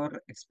Hindus for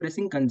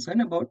expressing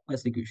concern about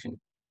persecution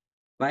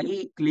by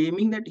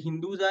claiming that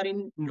Hindus are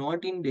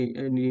not in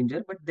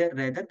danger, but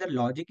rather the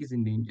logic is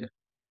in danger.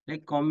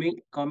 Like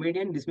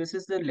comedian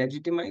dismisses the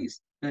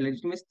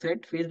legitimate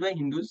threat faced by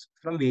Hindus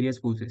from various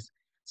forces.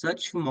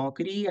 Such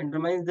mockery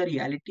undermines the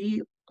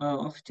reality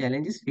of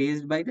challenges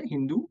faced by the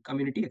Hindu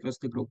community across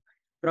the globe,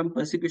 from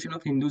persecution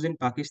of Hindus in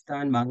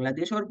Pakistan,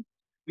 Bangladesh, or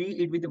be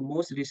it with the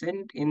most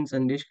recent in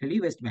Sandesh Khali,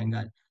 West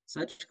Bengal.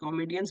 Such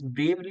comedians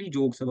bravely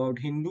jokes about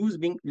Hindus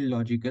being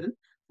illogical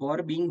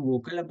for being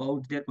vocal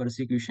about their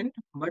persecution,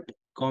 but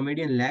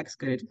comedian lacks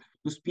courage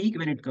to speak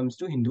when it comes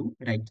to Hindu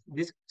rights.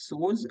 This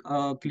shows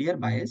a clear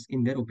bias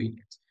in their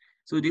opinions.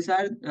 So these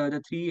are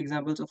the three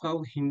examples of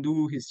how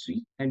Hindu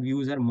history and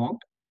views are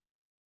mocked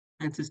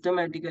and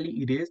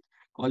systematically erased,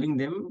 calling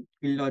them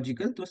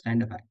illogical through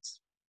stand-up acts.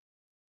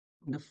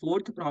 The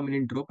fourth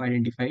prominent trope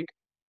identified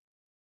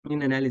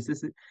in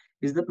analysis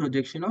is the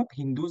projection of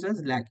Hindus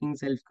as lacking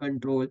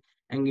self-control,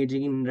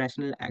 engaging in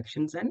irrational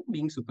actions, and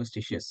being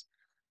superstitious.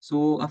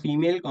 So, a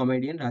female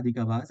comedian,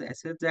 Radhika Vaz,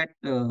 asserts that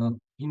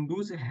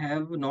Hindus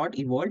have not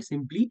evolved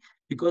simply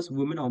because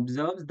women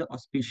observe the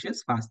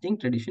auspicious fasting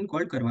tradition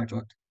called Karwa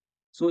Chauth.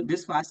 So,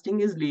 this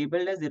fasting is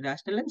labeled as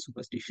irrational and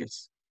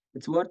superstitious.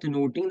 It's worth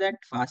noting that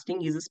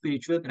fasting is a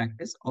spiritual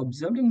practice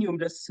observed in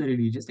numerous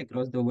religions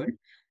across the world,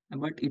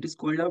 but it is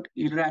called out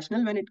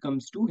irrational when it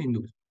comes to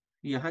Hindus.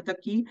 यहाँ तक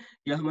कि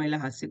यह महिला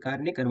हास्यकार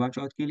ने करवा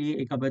चौथ के लिए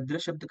एक अभद्र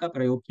शब्द का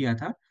प्रयोग किया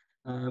था,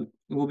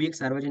 वो भी एक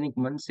सार्वजनिक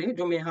मंच से,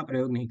 जो मैं यहाँ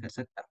प्रयोग नहीं कर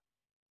सकता.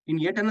 In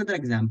yet another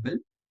example,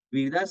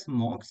 Vedas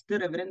mocks the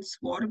reverence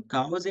for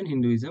cows in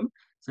Hinduism,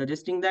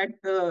 suggesting that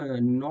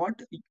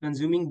not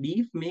consuming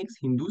beef makes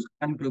Hindus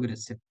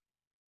unprogressive.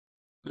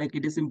 Like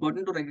it is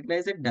important to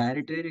recognize that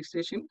dietary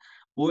restriction,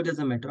 both as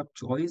a matter of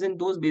choice and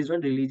those based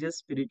on religious,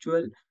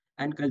 spiritual,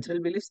 and cultural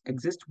beliefs,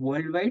 exist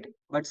worldwide.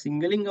 But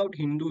singling out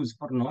Hindus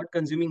for not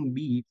consuming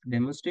beef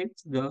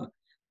demonstrates the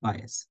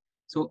bias.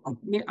 So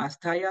अपने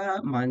आस्था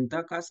या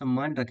मानता का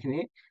सम्मान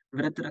रखने,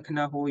 व्रत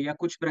रखना हो या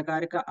कुछ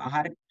प्रकार का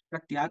आहार का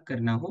त्याग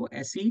करना हो,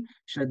 ऐसी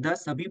श्रद्धा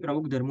सभी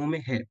प्रमुख धर्मों में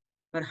है।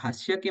 पर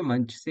हास्य के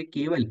मंच से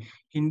केवल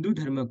हिंदू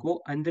धर्म को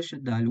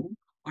अंधश्रद्धालु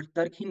और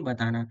तर्कहीन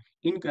बताना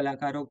इन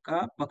कलाकारों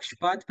का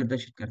पक्षपात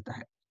प्रदर्शित करता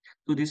है।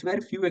 So these were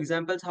few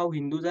examples how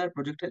Hindus are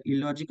projected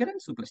illogical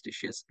and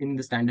superstitious in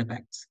the stand-up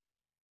acts.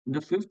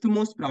 The fifth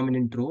most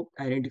prominent trope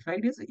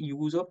identified is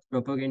use of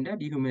propaganda,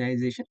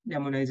 dehumanization,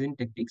 demonization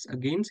tactics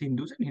against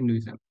Hindus and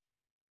Hinduism.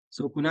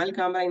 So Kunal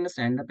Kamra in the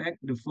stand-up act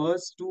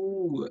refers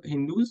to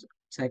Hindus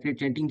sacred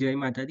chanting Jai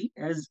Mata Di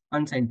as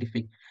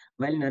unscientific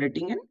while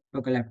narrating an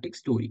apocalyptic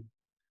story.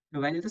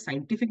 While the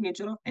scientific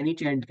nature of any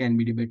chant can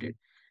be debated,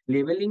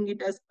 labeling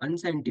it as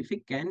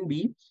unscientific can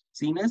be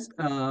seen as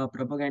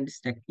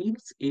propagandist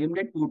techniques aimed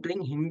at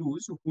portraying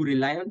Hindus who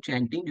rely on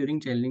chanting during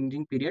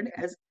challenging period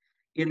as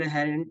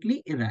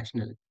inherently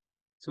irrational.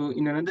 So,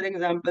 in another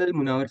example,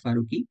 Munawar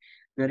Faruqi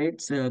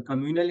narrates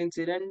communal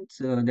incidents,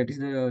 that is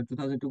the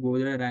 2002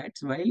 Godhra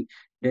riots, while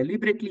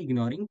deliberately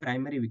ignoring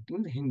primary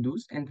victims,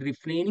 Hindus, and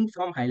refraining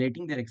from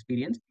highlighting their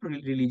experience of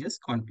religious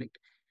conflict.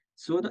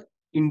 So, the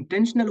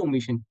intentional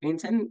omission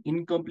paints an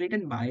incomplete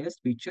and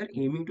biased picture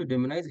aiming to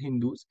demonize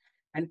Hindus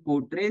and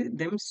portray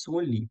them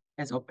solely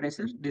as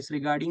oppressors,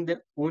 disregarding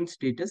their own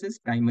status as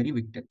primary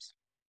victims.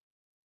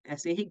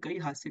 ऐसे ही कई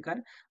हास्यकार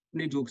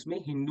अपने jokes में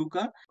हिंदू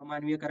का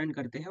अमानवीयकरण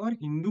करते हैं और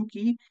हिंदू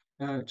की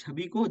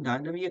छवि को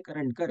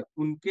दानवीयकरण कर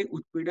उनके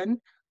उत्पीड़न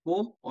को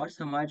और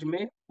समाज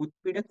में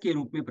उत्पीड़क के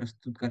रूप में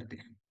प्रस्तुत करते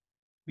हैं.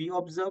 We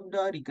observed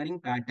a recurring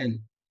pattern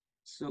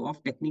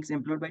of techniques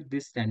employed by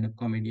these stand-up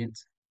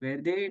comedians,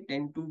 where they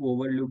tend to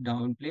overlook,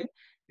 downplay,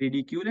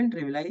 ridicule, and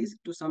trivialize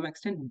to some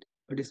extent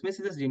dismiss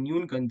the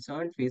genuine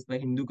concern faced by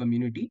Hindu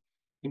community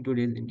in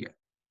today's India.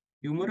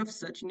 Humor of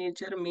such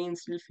nature may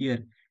instill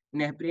fear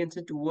and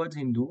apprehension towards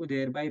Hindu,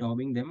 thereby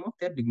robbing them of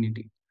their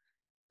dignity.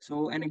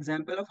 So, an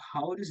example of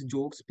how these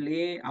jokes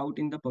play out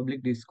in the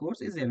public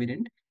discourse is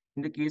evident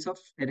in the case of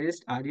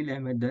terrorist Adil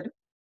Ahmed Dar.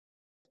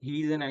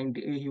 He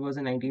was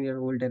a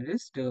 19-year-old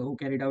terrorist who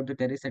carried out the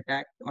terrorist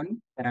attack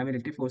on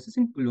paramilitary forces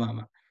in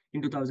Pulwama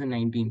in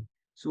 2019.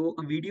 So,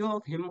 a video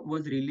of him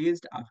was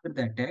released after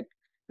the attack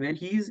where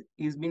he's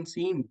been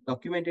seen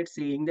documented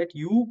saying that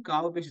you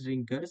cowfish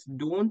drinkers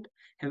don't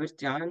have a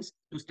chance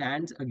to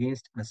stand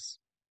against us.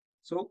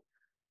 So,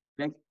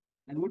 like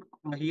I would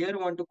here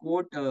want to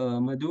quote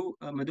Madhu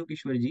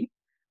Kishwarji.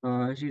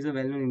 She's a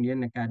well-known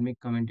Indian academic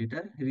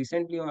commentator.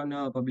 Recently, on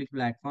a public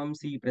platform,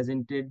 she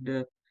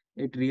presented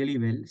it really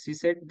well. She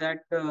said that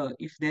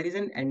if there is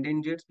an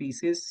endangered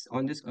species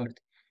on this earth,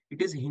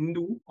 it is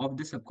Hindu of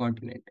the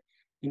subcontinent.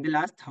 In the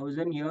last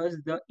 1,000 years,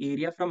 the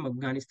area from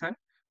Afghanistan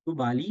to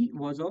Bali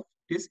was of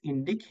this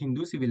Indic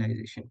Hindu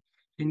civilization.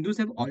 Hindus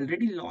have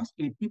already lost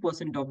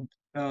 80%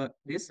 of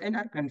this and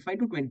are confined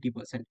to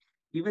 20%.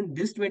 Even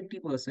this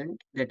 20%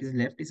 that is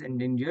left is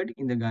endangered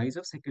in the guise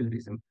of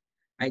secularism.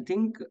 I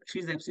think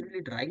she's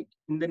absolutely right.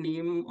 In the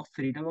name of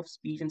freedom of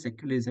speech and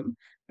secularism,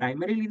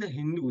 primarily the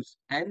Hindus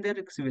and their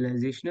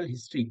civilizational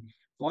history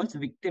falls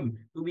victim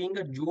to being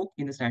a joke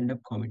in the stand-up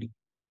comedy.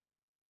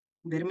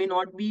 There may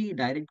not be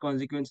direct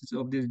consequences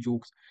of these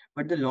jokes,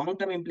 but the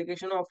long-term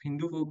implication of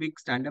Hindu-phobic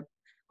stand-up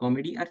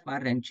comedy are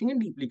far-reaching and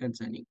deeply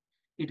concerning.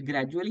 It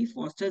gradually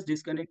fosters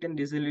disconnect and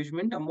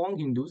disillusionment among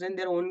Hindus and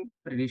their own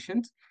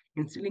traditions,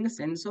 instilling a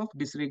sense of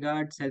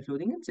disregard,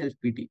 self-loathing, and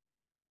self-pity.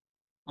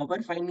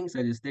 Our findings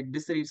suggest that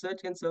this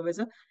research can serve as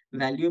a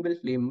valuable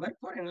framework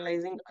for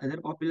analyzing other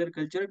popular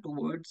culture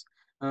towards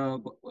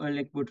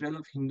like portrayal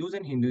of Hindus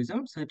and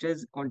Hinduism, such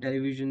as on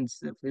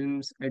televisions,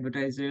 films,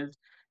 advertisers,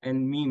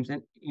 and memes,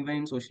 and even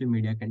in social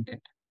media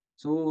content.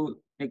 So,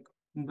 like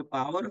the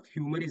power of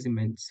humor is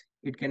immense.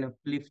 It can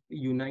uplift,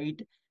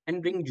 unite,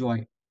 and bring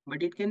joy,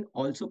 but it can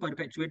also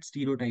perpetuate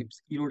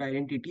stereotypes, erode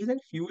identities, and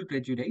fuel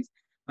prejudice.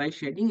 By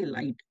shedding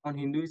light on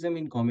Hinduism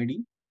in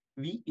comedy,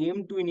 we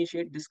aim to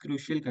initiate this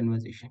crucial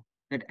conversation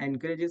that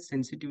encourages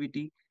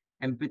sensitivity,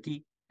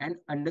 empathy, and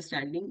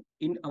understanding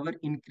in our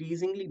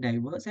increasingly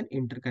diverse and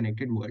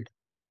interconnected world.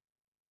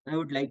 I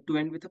would like to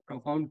end with a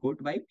profound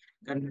quote by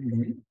Colonel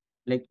Dell.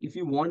 Like, if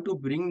you want to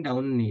bring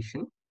down a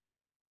nation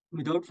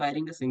without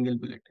firing a single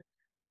bullet,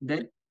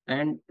 their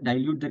and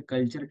dilute their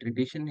culture,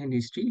 tradition, and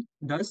history,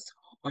 thus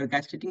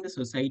orchestrating the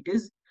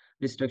society's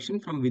destruction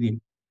from within.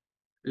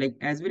 Like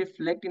as we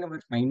reflect in our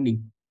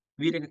finding,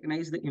 we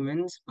recognize the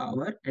immense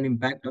power and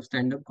impact of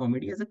stand-up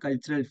comedy as a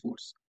cultural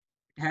force.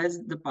 It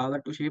has the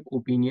power to shape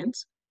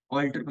opinions,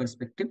 alter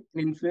perspective,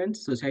 and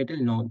influence societal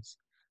norms.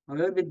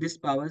 However, with this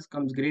power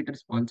comes great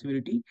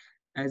responsibility.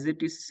 As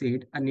it is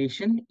said, a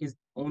nation is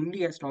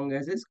only as strong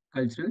as its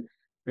cultural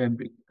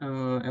fabric.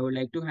 I would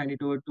like to hand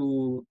it over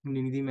to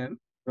Nidhi ma'am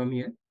from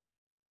here.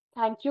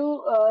 Thank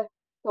you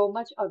so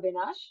much,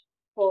 Avinash,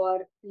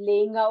 for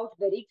laying out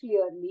very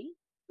clearly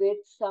with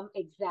some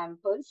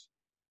examples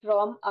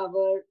from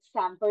our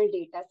sample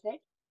data set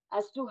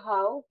as to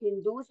how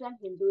Hindus and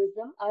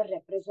Hinduism are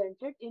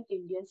represented in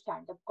Indian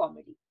stand-up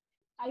comedy.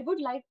 I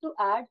would like to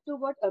add to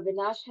what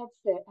Avinash has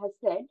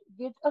said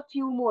with a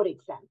few more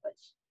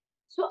examples.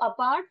 So,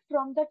 apart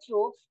from the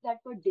tropes that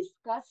were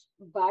discussed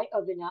by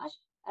Avinash,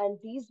 and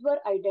these were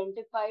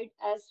identified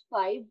as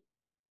five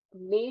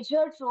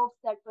major tropes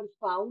that were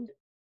found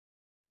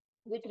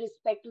with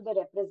respect to the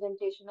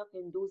representation of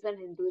Hindus and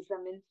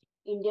Hinduism in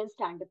Indian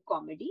stand up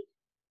comedy.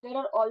 There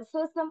are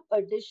also some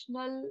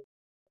additional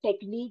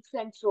techniques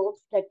and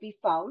tropes that we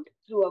found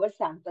through our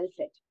sample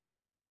set.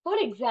 For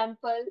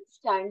example,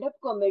 stand up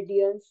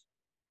comedians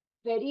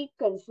very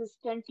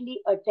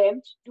consistently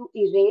attempt to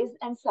erase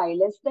and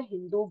silence the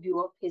Hindu view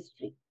of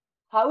history.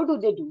 How do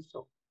they do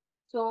so?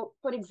 So,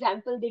 for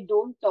example, they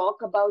don't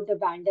talk about the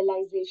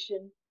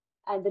vandalization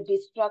and the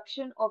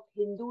destruction of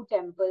Hindu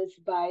temples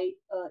by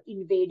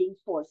invading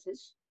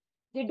forces.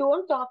 They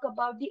don't talk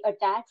about the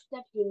attacks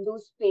that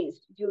Hindus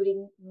faced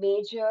during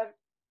major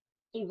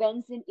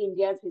events in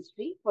India's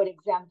history, for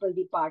example,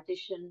 the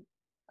partition,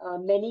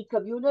 many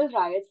communal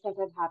riots that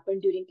have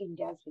happened during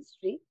India's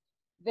history.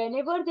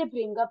 Whenever they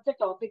bring up the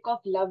topic of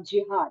love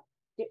jihad,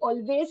 they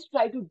always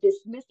try to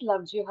dismiss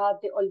love jihad,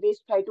 they always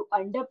try to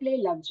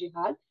underplay love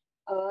jihad,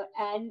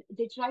 and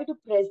they try to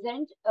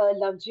present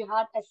love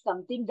jihad as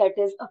something that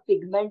is a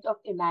figment of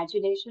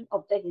imagination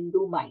of the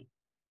Hindu mind.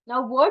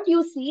 Now, what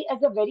you see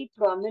as a very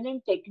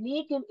prominent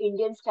technique in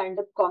Indian stand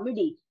up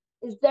comedy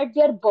is that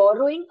they're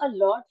borrowing a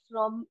lot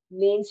from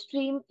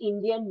mainstream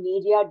Indian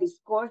media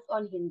discourse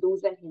on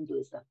Hindus and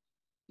Hinduism.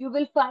 You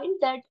will find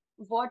that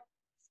what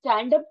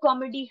stand up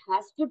comedy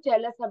has to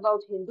tell us about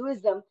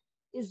Hinduism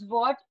is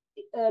what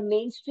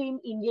mainstream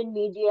Indian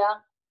media,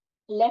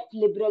 left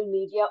liberal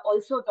media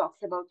also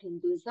talks about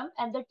Hinduism,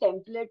 and the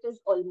template is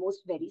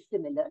almost very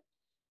similar.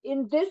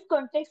 In this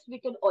context, we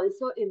can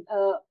also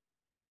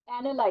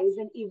analyze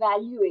and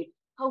evaluate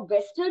how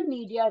Western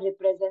media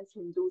represents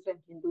Hindus and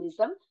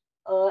Hinduism,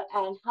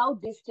 and how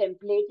this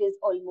template is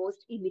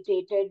almost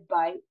imitated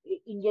by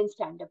Indian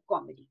stand up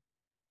comedy.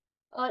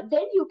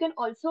 Then you can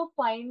also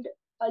find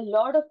a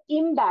lot of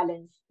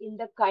imbalance in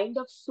the kind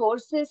of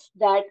sources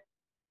that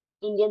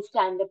Indian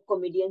stand up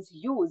comedians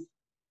use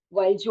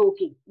while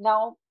joking.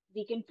 Now,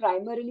 we can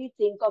primarily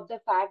think of the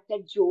fact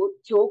that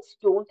jokes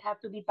don't have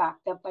to be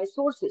backed up by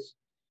sources.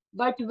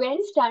 But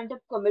when stand up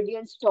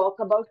comedians talk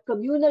about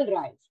communal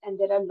riots, and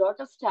there are a lot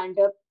of stand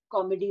up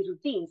comedy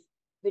routines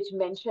which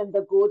mention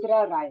the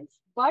Godhra riots,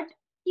 but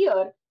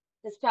here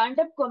the stand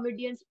up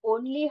comedians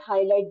only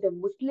highlight the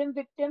Muslim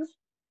victims,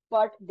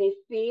 but they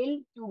fail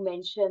to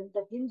mention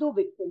the Hindu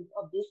victims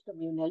of these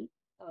communal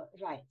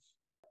riots.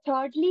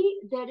 Thirdly,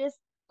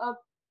 a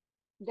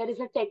there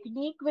is a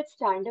technique which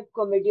stand-up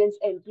comedians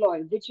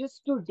employ, which is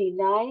to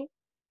deny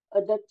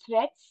the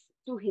threats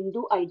to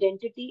Hindu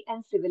identity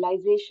and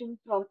civilization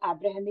from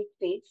Abrahamic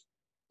faiths,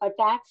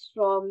 attacks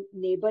from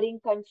neighboring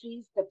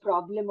countries, the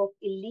problem of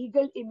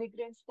illegal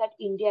immigrants that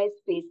India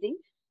is facing.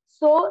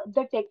 So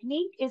the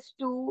technique is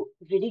to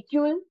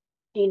ridicule,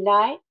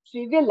 deny,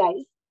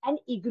 trivialize, and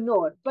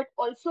ignore, but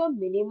also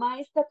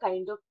minimize the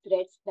kind of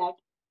threats that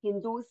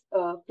Hindus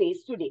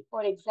face today.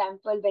 For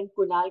example, when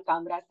Kunal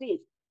Kamra says,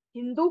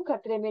 Hindu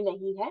खतरे में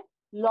नहीं है,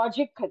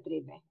 logic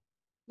खतरे में है,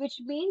 which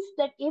means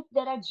that if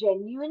there are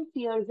genuine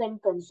fears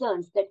and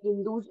concerns that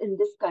Hindus in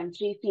this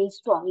country feel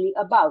strongly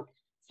about,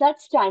 such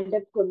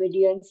stand-up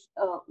comedians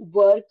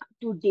work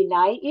to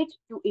deny it,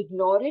 to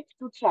ignore it,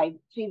 to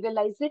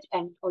trivialize it,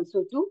 and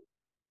also to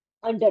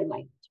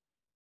undermine it.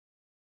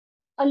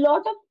 A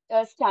lot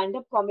of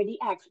stand-up comedy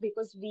acts,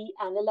 because we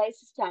analyze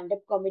stand-up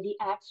comedy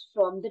acts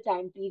from the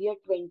time period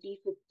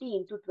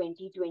 2015 to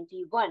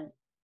 2021,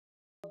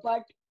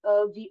 but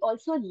we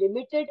also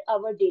limited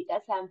our data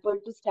sample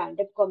to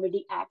stand-up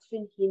comedy acts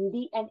in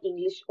Hindi and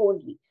English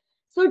only.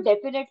 So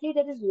definitely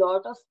there is a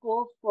lot of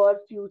scope for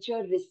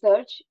future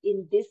research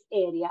in this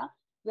area,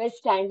 where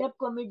stand-up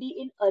comedy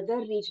in other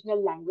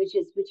regional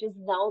languages, which is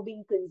now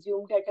being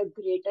consumed at a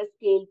greater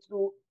scale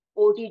through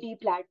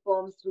OTT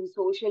platforms, through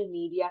social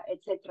media,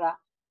 etc.,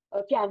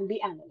 can be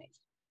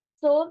analyzed.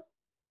 So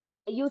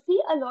you see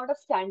a lot of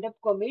stand-up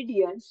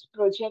comedians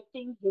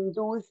projecting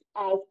Hindus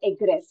as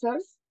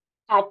aggressors,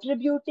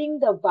 attributing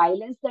the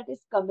violence that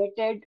is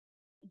committed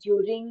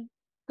during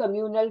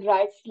communal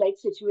rights like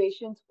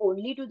situations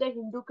only to the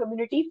Hindu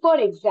community. For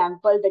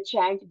example, the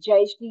chant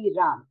Jai Shri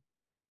Ram.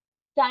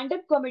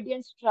 Stand-up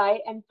comedians try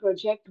and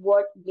project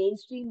what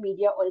mainstream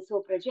media also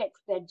projects,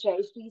 that Jai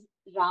Shri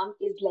Ram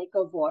is like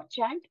a war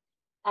chant,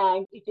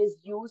 and it is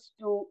used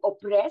to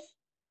oppress,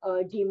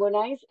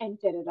 demonize, and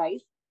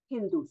terrorize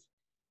Hindus.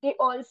 They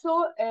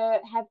also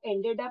have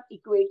ended up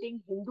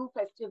equating Hindu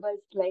festivals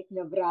like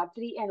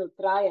Navratri and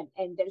Uttarayan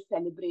and their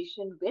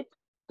celebration with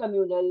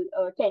communal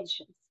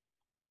tensions.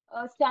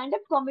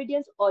 Stand-up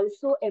comedians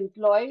also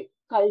employ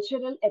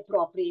cultural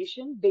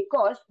appropriation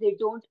because they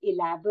don't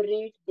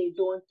elaborate, they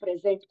don't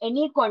present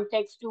any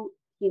context to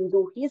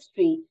Hindu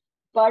history,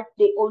 but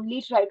they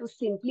only try to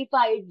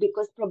simplify it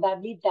because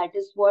probably that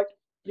is what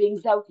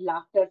brings out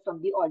laughter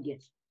from the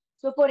audience.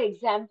 So, for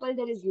example,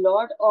 there is a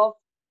lot of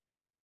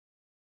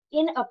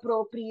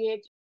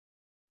inappropriate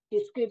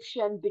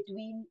description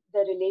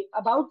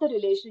about the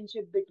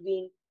relationship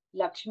between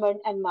Lakshman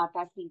and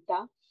Mata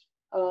Sita.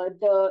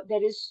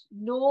 There is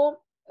no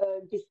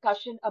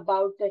discussion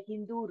about the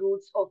Hindu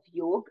roots of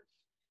yoga.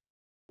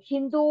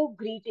 Hindu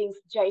greetings,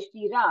 Jai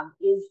Shri Ram,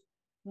 is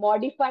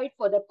modified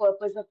for the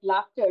purpose of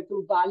laughter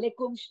to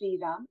Valekum Shri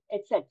Ram,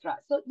 etc.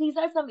 So these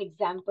are some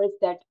examples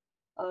that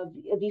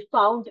we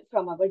found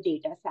from our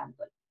data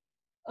sample.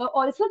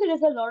 Also, there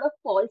is a lot of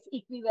false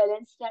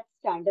equivalence that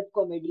stand-up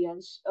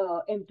comedians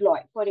employ.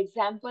 For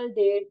example,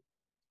 they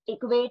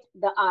equate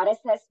the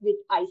RSS with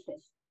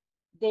ISIS.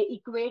 They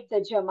equate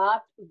the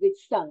Jamaat with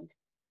Sangh.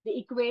 They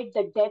equate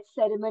the death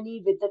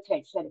ceremony with the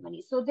threat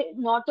ceremony. So they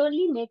not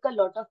only make a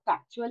lot of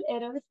factual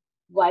errors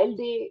while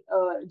they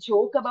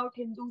joke about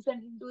Hindus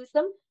and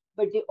Hinduism,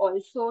 but they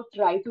also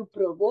try to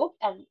provoke,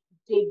 and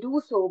they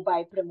do so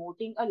by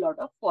promoting a lot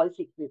of false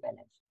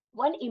equivalence.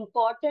 One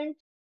important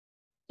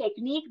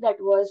technique that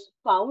was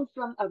found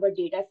from our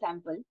data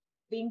sample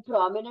being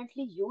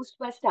prominently used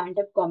by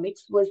stand-up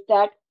comics was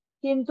that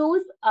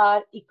Hindus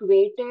are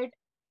equated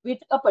with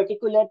a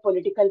particular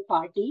political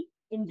party,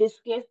 in this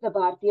case, the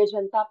Bharatiya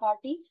Janata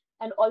Party,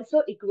 and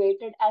also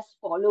equated as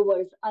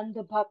followers and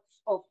the bhakts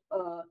of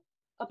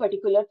a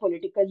particular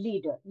political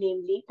leader,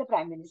 namely the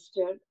Prime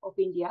Minister of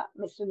India,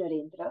 Mr.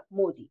 Narendra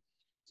Modi.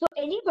 So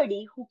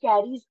anybody who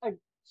carries a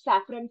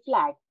saffron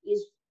flag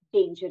is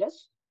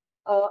dangerous.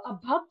 A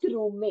Bhakt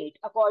roommate,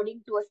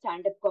 according to a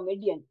stand-up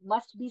comedian,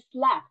 must be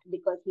slapped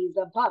because he's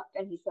a Bhakt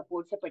and he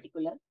supports a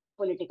particular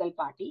political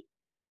party.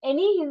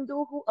 Any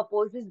Hindu who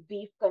opposes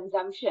beef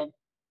consumption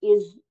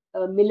is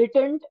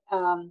militant,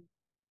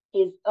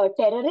 is a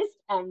terrorist,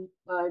 and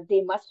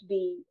they must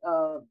be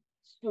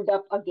stood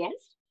up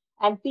against.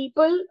 And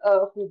people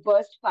who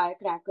burst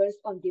firecrackers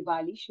on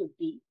Diwali should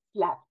be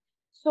slapped.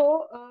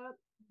 So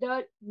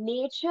the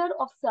nature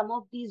of some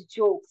of these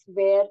jokes,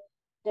 where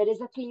there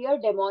is a clear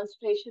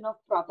demonstration of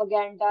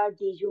propaganda,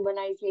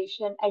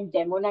 dehumanization, and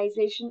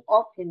demonization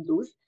of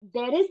Hindus,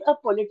 there is a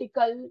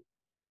political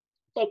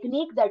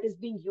technique that is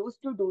being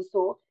used to do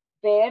so,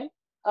 where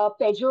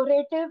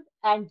pejorative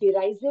and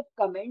derisive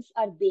comments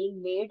are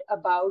being made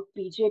about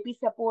BJP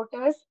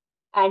supporters,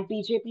 and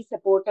BJP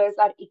supporters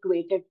are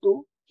equated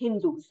to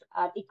Hindus,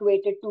 are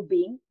equated to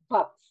being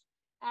bhakts.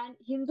 And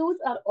Hindus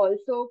are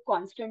also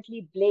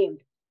constantly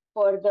blamed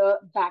for the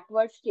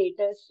backward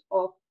status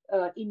of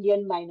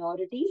Indian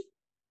minorities.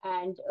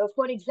 And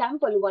for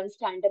example, one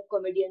stand up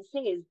comedian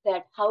says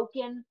that how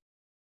can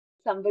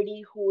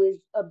somebody who is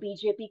a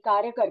BJP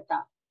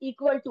karyakarta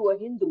equal to a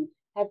Hindu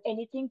have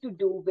anything to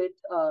do with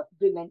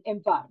women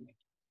empowerment?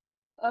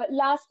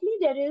 Lastly,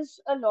 there is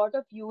a lot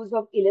of use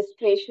of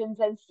illustrations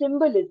and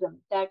symbolism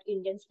that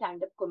Indian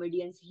stand up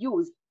comedians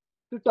use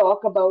to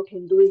talk about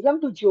Hinduism,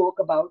 to joke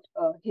about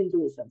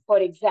Hinduism. For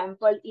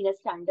example, in a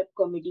stand up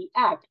comedy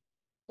act,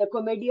 the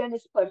comedian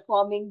is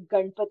performing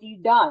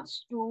Ganpati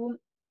dance to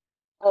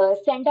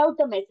send out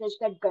the message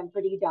that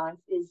Ganpati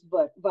dance is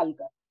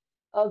vulgar.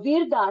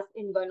 Veer Das,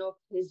 in one of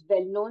his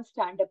well-known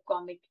stand-up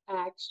comic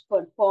acts,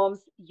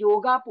 performs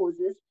yoga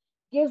poses,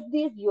 gives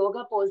these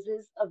yoga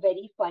poses a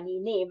very funny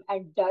name,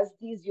 and does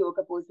these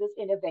yoga poses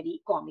in a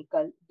very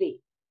comical way.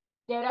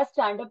 There are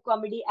stand-up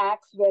comedy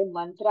acts where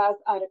mantras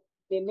are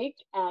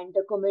mimicked, and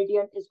the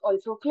comedian is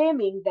also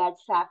claiming that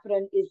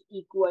saffron is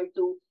equal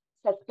to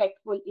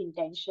suspectful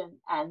intention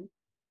and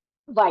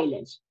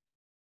violence.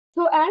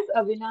 So, as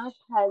Avinash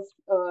has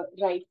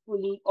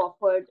rightfully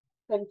offered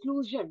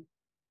conclusion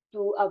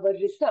to our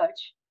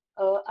research,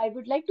 I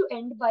would like to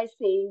end by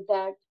saying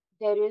that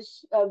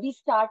we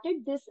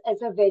started this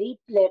as a very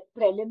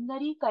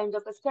preliminary kind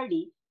of a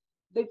study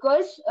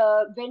because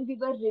when we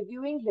were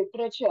reviewing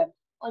literature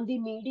on the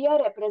media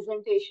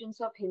representations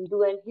of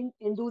Hindus and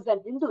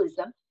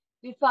Hinduism,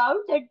 we found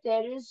that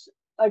there is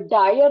a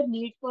dire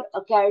need for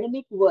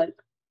academic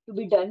work to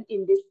be done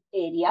in this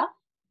area.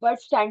 But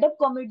stand-up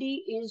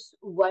comedy is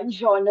one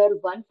genre,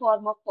 one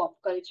form of pop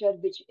culture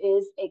which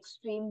is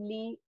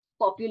extremely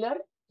popular,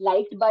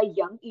 liked by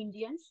young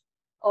Indians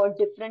on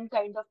different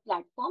kind of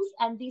platforms.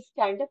 And these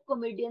stand-up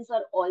comedians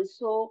are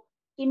also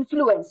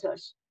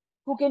influencers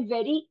who can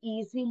very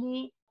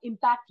easily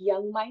impact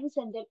young minds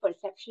and their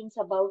perceptions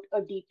about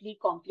a deeply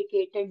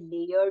complicated,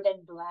 layered,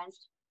 and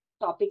nuanced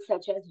topic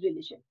such as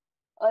religion.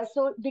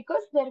 So,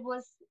 because there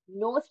was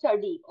no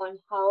study on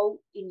how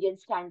Indian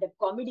stand-up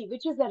comedy,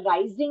 which is a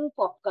rising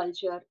pop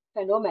culture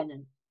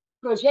phenomenon,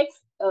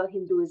 projects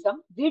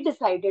Hinduism, we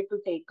decided to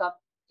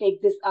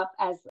take this up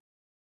as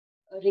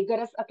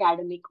rigorous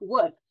academic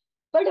work.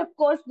 But of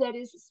course, there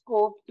is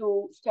scope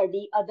to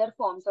study other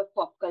forms of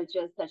pop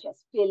culture, such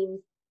as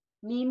films,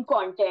 meme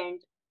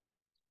content,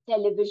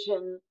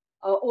 television,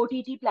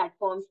 OTT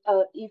platforms.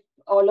 If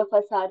all of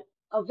us are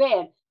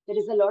aware, there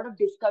is a lot of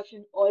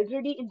discussion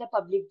already in the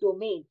public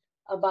domain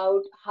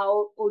about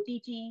how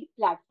OTT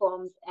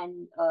platforms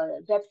and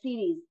web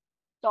series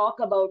talk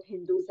about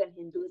Hindus and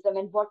Hinduism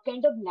and what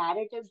kind of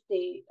narratives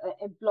they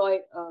employ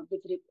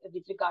with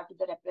regard to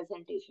the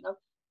representation of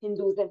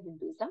Hindus and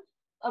Hinduism.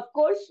 Of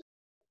course,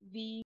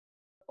 We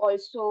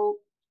also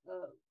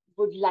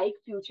would like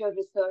future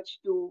research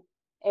to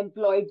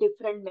employ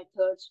different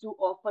methods to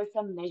offer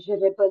some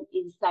measurable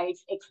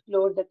insights,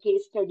 explore the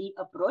case study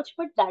approach,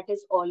 but that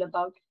is all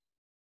about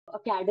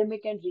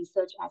academic and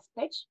research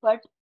aspects.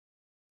 But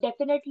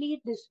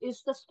definitely, this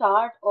is the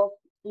start of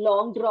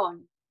long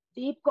drawn,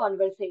 deep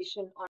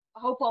conversation on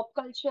how pop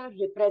culture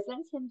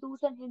represents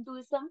Hindus and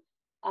Hinduism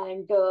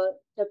and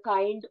the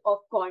kind of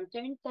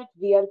content that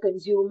we are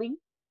consuming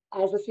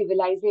as a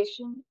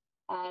civilization,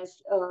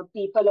 as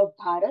people of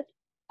Bharat,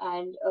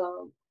 and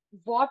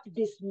what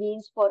this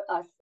means for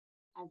us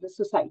as a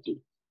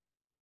society.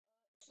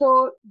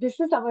 So, this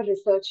is our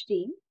research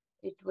team.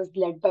 It was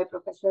led by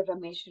Professor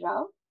Ramesh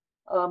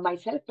Rao,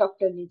 myself,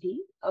 Dr. Nidhi,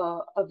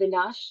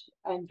 Avinash,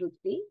 and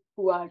Ruthvi,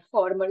 who are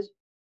former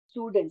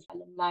students,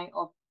 alumni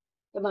of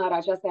the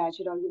Maharaja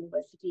Sayajirao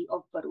University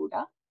of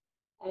Baroda.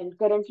 And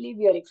currently,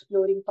 we are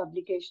exploring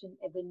publication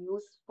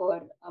avenues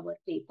for our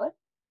paper.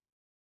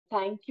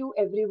 Thank you,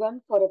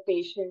 everyone, for a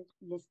patient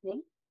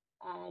listening.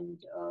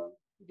 And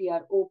we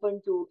are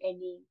open to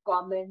any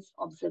comments,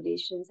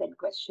 observations, and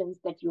questions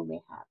that you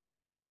may have.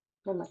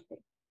 Namaste.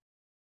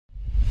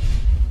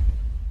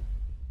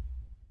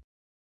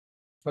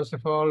 First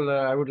of all,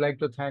 I would like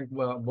to thank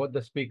both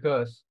the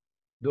speakers,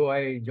 though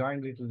I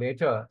joined it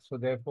later. So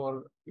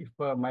therefore, if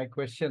my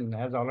question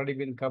has already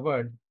been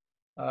covered,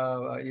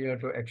 you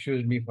have to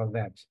excuse me for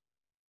that.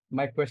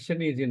 My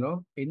question is,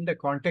 in the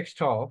context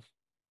of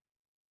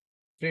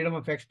freedom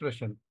of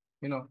expression,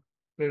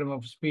 freedom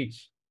of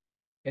speech,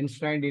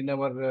 enshrined in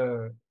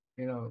our,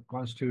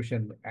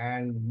 constitution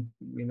and,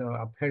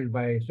 upheld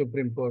by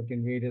Supreme Court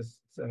in various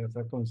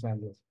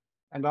circumstances.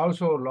 And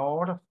also a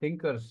lot of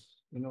thinkers,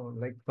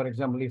 like for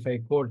example, if I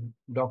quote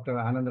Dr.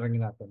 Anand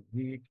Ranganathan,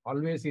 he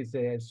always is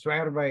a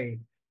swear by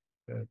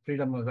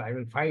freedom of, I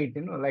will fight,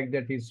 like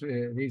that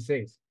he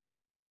says.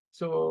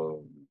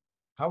 So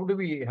how do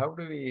we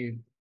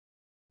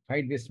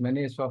fight this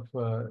menace of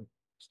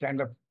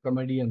stand-up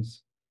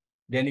comedians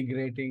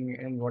denigrating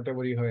and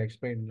whatever you have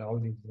explained, all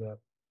these,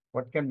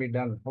 what can be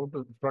done? How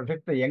to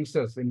protect the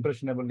youngsters,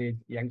 impressionable age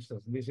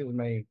youngsters? This is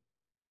my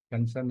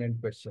concern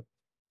and question.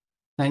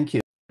 Thank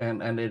you.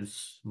 And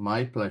it's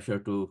my pleasure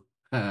to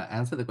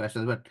answer the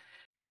questions.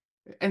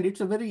 And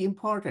it's a very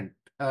important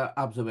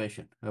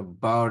observation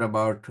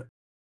about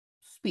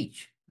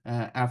speech.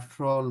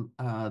 After all,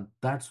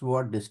 that's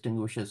what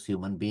distinguishes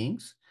human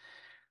beings.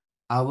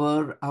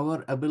 Our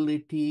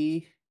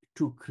ability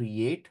to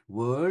create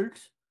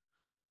words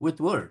with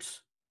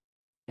words.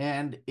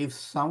 And if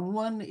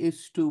someone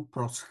is to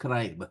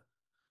proscribe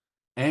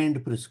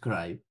and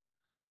prescribe,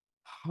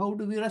 how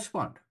do we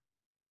respond?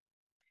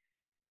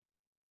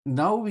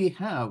 Now we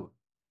have,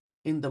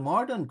 in the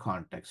modern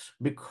context,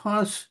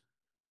 because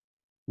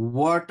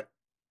what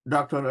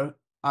Dr.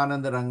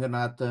 Ananda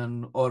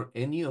Ranganathan or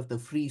any of the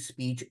free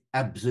speech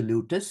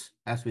absolutists,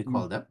 as we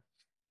call them,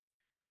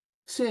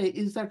 say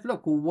is that,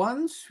 look,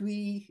 once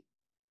we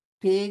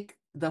take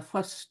the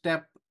first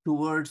step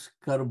towards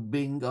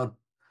curbing or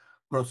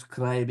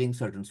proscribing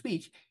certain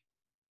speech,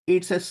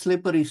 it's a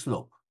slippery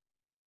slope.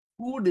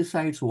 Who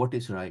decides what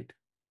is right?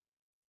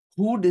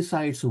 Who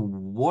decides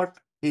what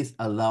is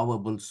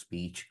allowable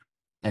speech,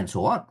 and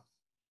so on?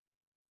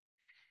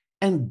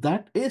 And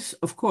that is,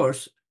 of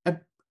course,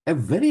 a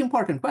very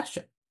important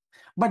question.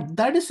 But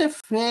that is a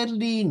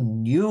fairly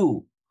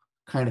new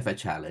kind of a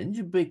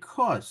challenge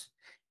because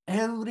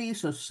every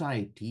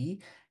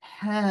society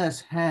has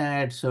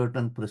had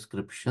certain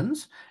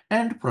prescriptions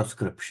and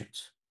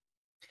proscriptions.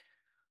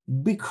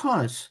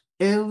 Because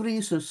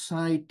every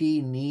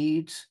society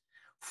needs,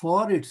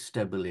 for its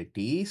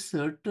stability,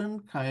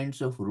 certain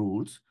kinds of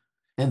rules.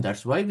 And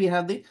that's why we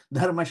have the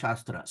Dharma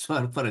Shastras,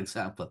 for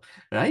example,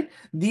 right?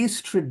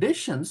 These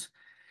traditions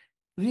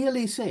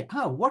really say,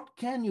 what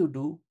can you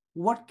do?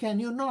 What can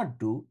you not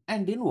do?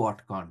 And in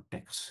what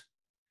context?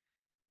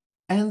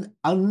 And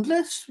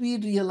unless we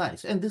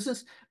realize, and this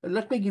is,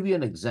 let me give you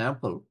an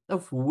example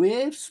of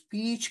where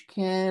speech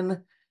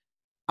can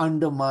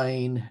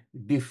undermine,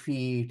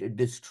 defeat,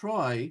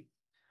 destroy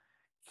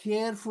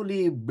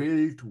carefully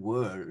built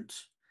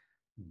worlds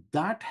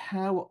that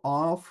have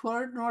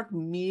offered not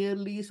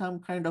merely some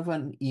kind of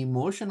an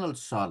emotional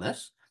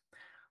solace,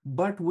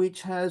 but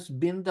which has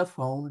been the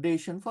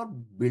foundation for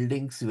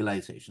building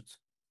civilizations.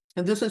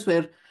 And this is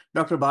where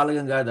Dr.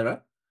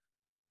 Balagangadhara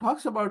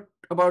talks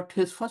about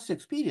his first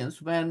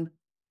experience when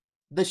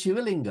the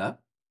Shivalinga,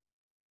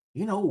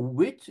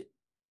 which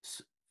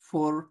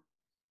for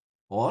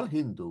all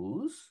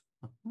Hindus,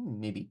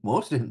 maybe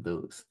most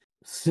Hindus,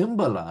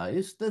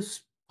 symbolize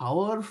this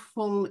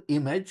powerful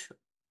image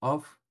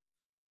of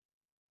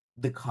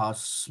the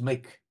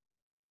cosmic,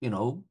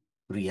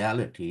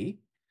 reality.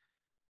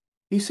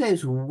 He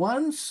says,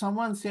 once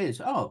someone says,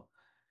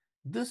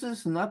 this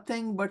is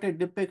nothing but a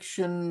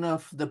depiction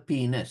of the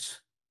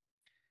penis,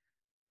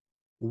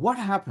 what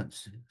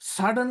happens?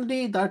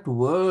 Suddenly that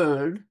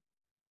world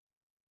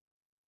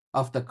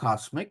of the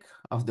cosmic,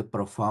 of the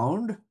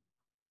profound,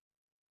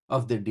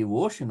 of the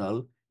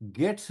devotional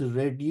gets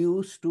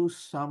reduced to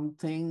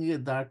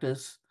something that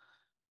is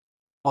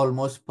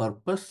almost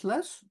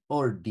purposeless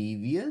or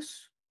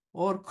devious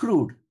or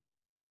crude.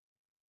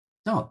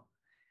 No.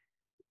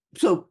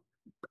 So,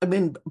 I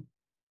mean,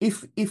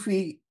 if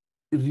we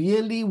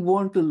really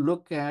want to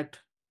look at,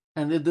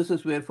 and this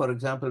is where, for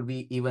example,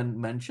 we even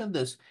mentioned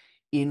this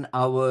in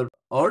our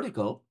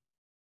article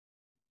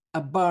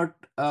about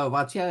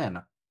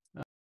Vatsyayana,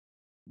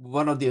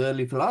 one of the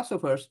early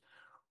philosophers,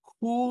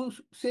 who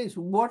says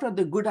what are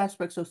the good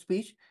aspects of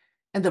speech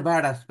and the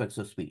bad aspects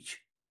of speech.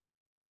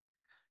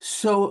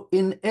 So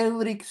in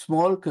every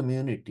small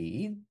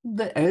community,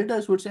 the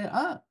elders would say,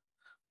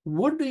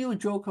 what do you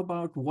joke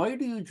about? Why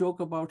do you joke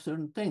about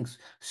certain things?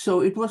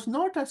 So it was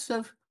not as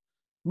if,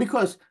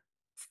 because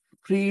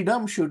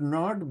freedom should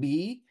not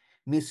be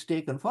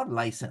mistaken for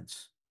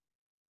license.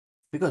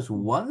 Because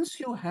once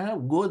you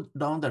go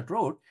down that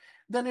road,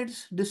 then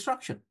it's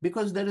destruction,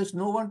 because there is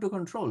no one to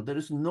control. There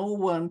is no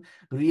one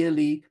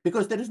really,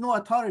 because there is no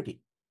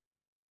authority.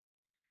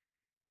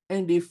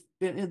 And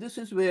this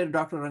is where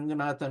Dr.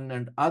 Ranganathan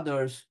and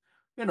others,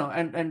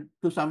 and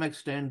to some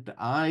extent,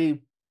 I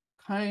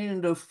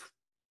kind of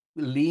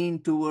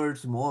lean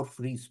towards more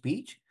free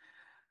speech,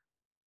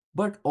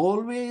 but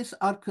always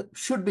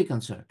should be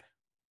concerned,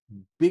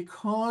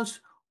 because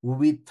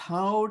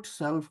without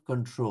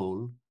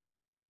self-control,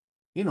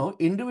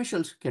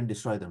 individuals can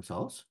destroy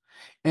themselves,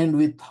 and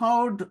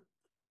without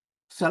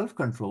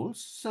self-control,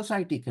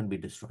 society can be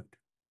destroyed.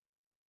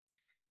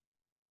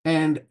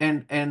 And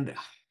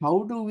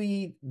how do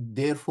we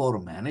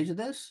therefore manage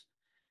this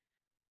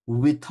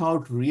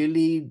without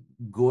really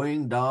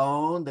going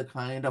down the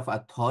kind of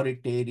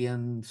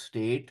authoritarian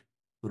state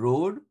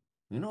road?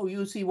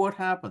 You see what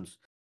happens.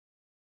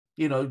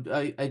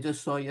 I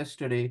just saw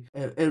yesterday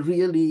a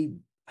really,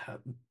 uh,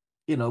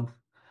 you know,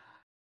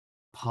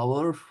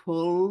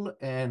 powerful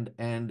and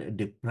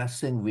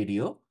depressing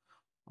video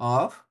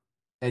of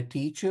a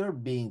teacher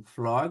being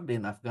flogged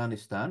in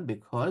Afghanistan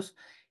because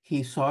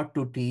he sought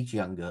to teach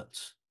young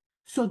girls.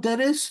 So there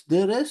is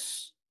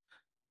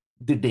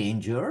the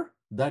danger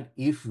that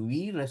if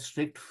we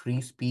restrict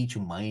free speech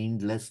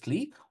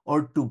mindlessly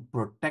or to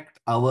protect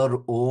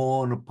our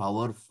own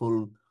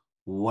powerful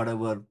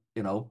whatever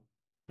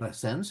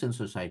presence in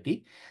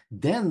society,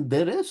 then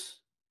there is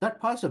that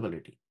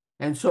possibility.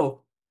 And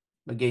so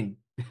again,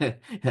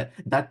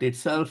 that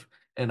itself,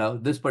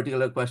 this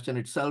particular question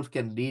itself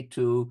can lead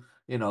to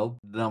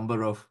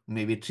number of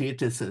maybe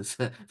treatises,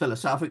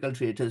 philosophical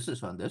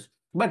treatises on this.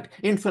 But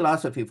in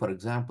philosophy, for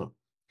example,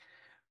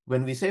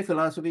 when we say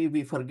philosophy,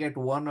 we forget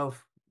one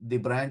of the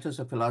branches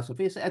of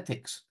philosophy is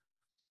ethics,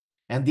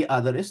 and the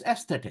other is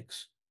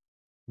aesthetics,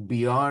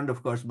 beyond,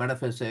 of course,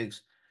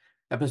 metaphysics,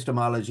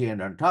 epistemology,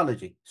 and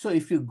ontology. So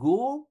if you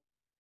go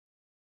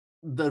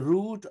the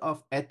route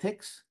of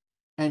ethics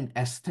and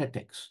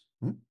aesthetics,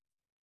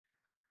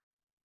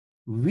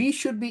 we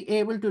should be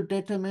able to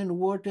determine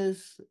what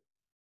is,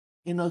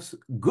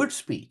 good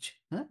speech.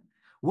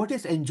 What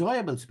is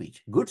enjoyable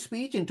speech? Good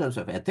speech in terms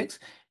of ethics,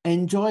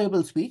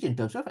 enjoyable speech in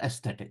terms of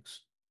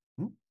aesthetics.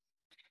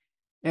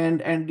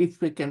 And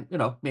if we can,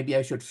 maybe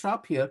I should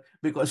stop here,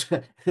 because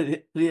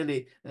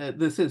really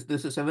this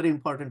is a very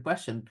important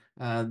question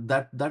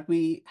that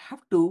we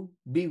have to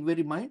be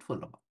very mindful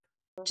about.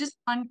 Just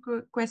one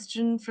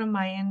question from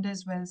my end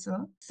as well,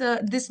 sir. So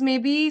this may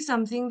be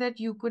something that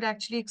you could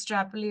actually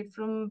extrapolate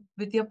from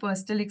with your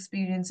personal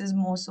experiences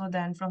more so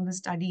than from the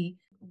study,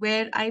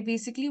 where I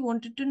basically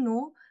wanted to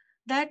know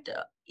that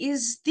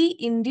is the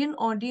Indian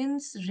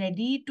audience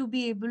ready to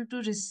be able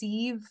to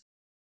receive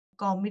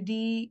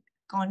comedy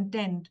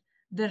content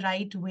the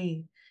right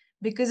way?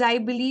 Because I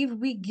believe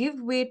we give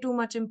way too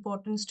much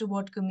importance to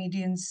what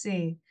comedians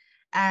say.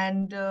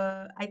 And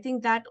I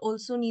think that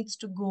also needs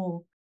to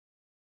go.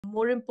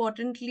 More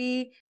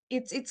importantly,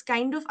 it's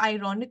kind of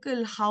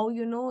ironical how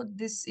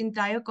this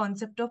entire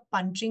concept of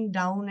punching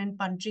down and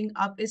punching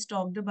up is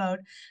talked about,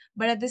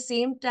 but at the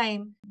same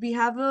time we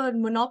have a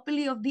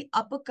monopoly of the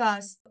upper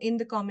caste in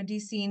the comedy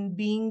scene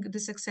being the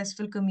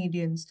successful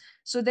comedians.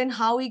 So then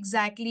how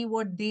exactly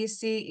what they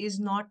say is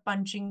not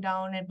punching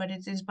down and but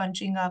it is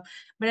punching up?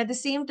 But at the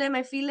same time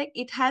I feel like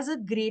it has a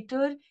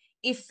greater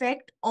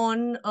effect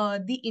on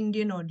the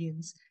Indian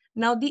audience.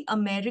 Now, the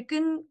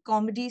American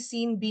comedy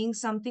scene being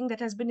something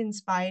that has been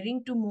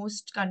inspiring to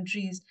most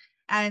countries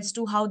as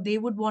to how they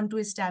would want to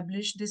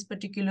establish this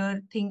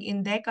particular thing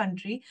in their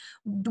country,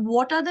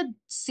 what are the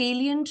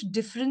salient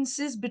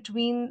differences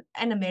between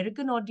an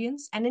American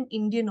audience and an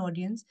Indian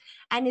audience?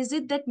 And is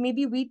it that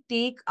maybe we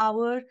take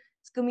our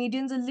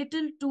comedians a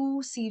little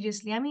too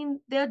seriously? I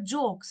mean, they're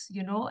jokes,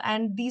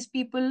 and these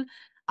people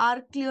are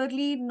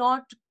clearly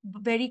not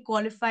very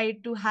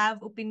qualified to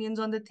have opinions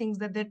on the things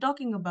that they're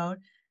talking about.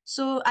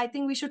 So I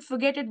think we should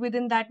forget it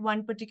within that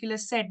one particular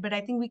set, but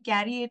I think we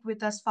carry it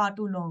with us far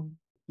too long.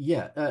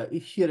 Yeah,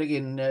 here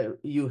again,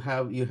 you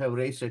have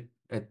raised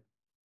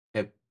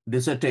a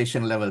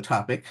dissertation level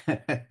topic.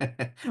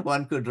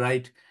 One could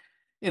write,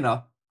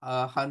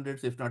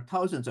 hundreds, if not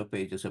thousands, of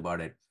pages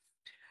about it.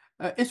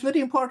 It's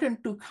very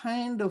important to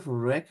kind of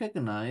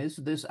recognize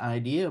this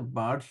idea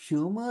about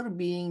humor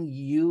being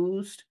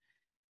used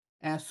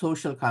as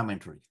social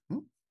commentary.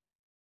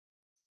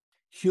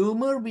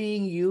 humor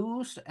being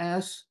used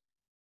as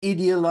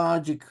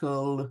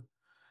ideological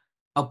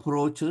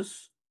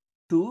approaches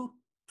to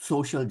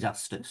social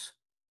justice,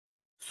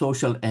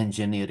 social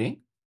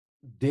engineering.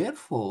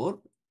 Therefore,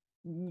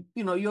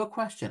 your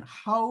question,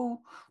 how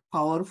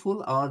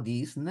powerful are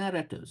these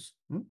narratives?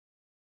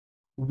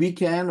 We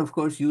can, of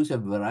course, use a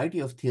variety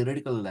of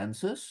theoretical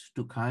lenses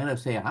to kind of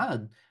say,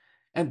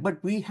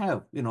 but we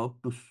have,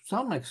 to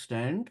some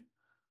extent,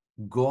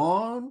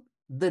 gone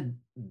the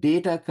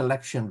data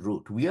collection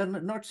route. We are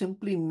not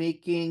simply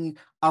making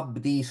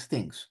up these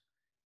things.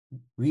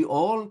 We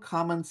all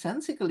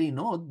commonsensically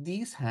know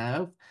these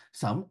have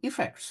some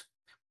effects,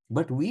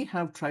 but we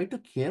have tried to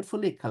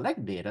carefully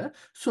collect data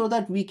so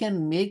that we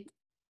can make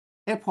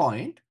a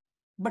point,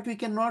 but we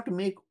cannot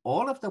make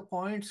all of the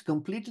points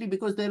completely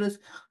because there is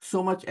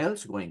so much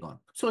else going on.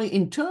 So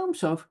in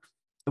terms of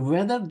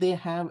whether they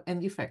have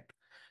an effect,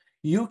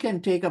 you can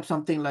take up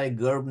something like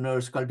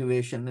Gerbner's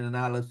cultivation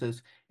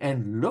analysis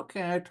and look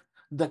at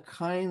the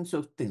kinds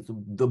of things.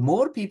 The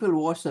more people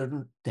watch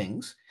certain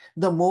things,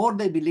 the more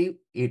they believe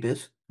it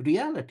is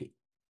reality.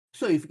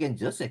 So if you can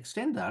just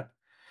extend that,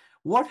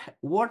 what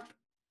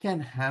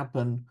can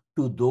happen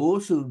to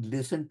those who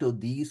listen to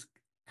these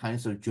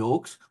kinds of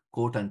jokes,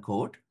 quote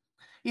unquote,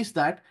 is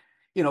that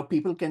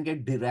people can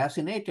get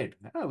deracinated,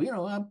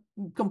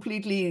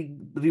 completely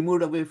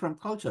removed away from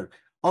culture,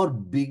 or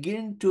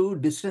begin to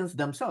distance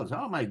themselves.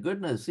 Oh my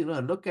goodness,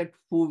 look at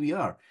who we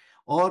are.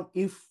 Or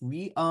if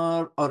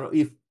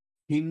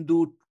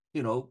Hindu,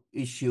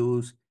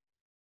 issues,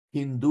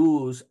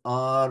 Hindus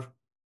are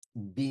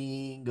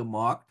being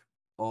mocked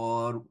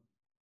or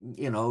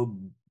you know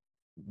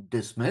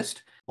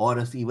dismissed or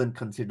is even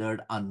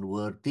considered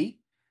unworthy,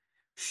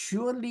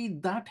 surely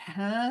that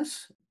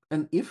has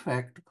an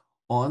effect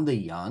on the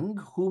young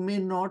who may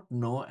not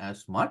know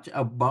as much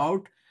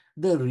about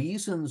the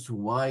reasons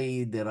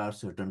why there are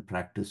certain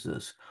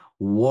practices.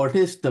 What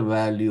is the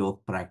value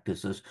of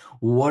practices?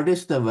 What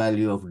is the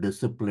value of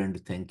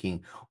disciplined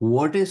thinking?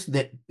 What is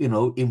the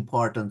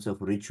importance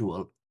of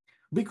ritual?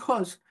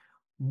 Because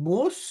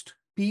most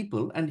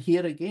people, and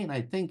here again,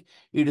 I think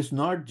it is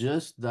not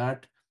just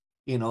that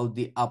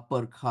the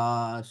upper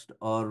caste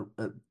or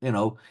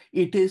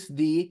it is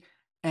the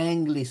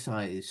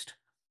anglicized,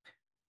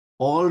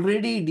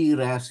 already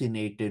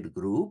deracinated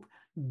group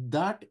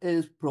that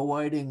is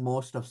providing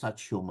most of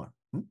such humor.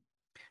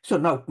 So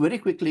now, very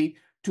quickly,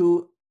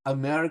 to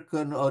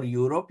American or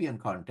European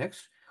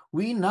context,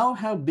 we now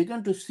have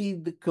begun to see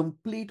the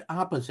complete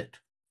opposite,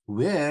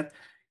 where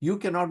you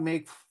cannot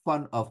make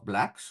fun of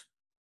blacks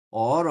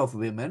or of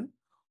women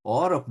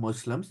or of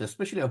Muslims,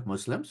 especially of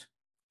Muslims.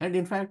 And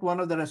in fact,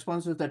 one of the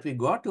responses that we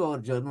got to our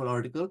journal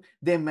article,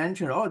 they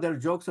mentioned, oh, there are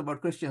jokes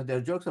about Christians, there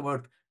are jokes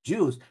about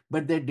Jews,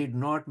 but they did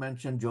not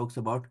mention jokes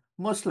about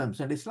Muslims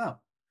and Islam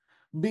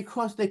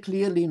because they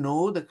clearly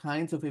know the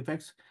kinds of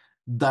effects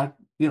that,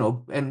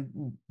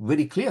 and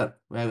very clear,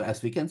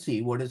 as we can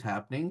see what is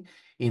happening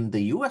in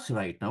the US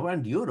right now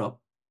and Europe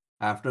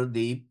after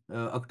the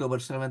October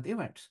 7th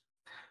events.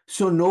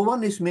 So no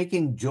one is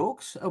making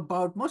jokes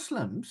about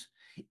Muslims,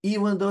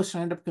 even though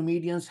stand-up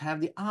comedians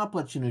have the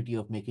opportunity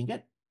of making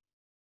it.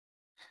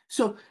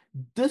 So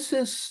this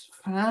is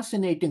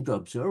fascinating to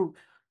observe,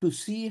 to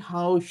see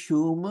how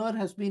humor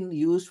has been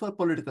used for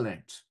political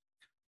ends,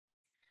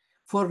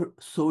 for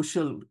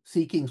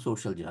seeking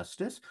social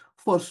justice,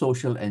 for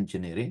social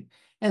engineering,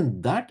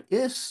 and that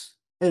is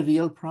a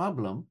real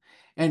problem.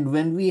 And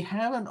when we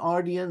have an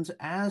audience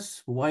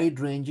as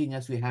wide-ranging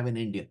as we have in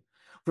India,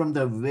 from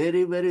the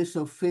very, very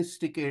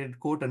sophisticated,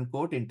 quote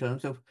unquote, in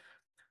terms of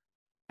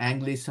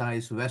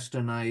anglicized,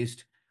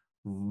 westernized,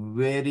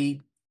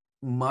 very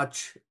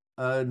much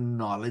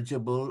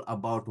knowledgeable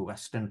about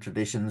Western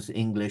traditions,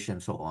 English,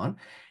 and so on,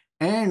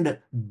 and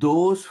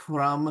those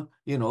from,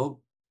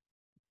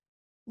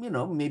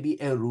 maybe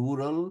a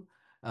rural,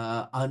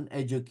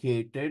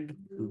 uneducated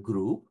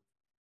group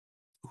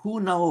who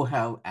now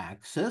have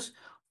access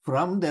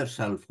from their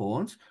cell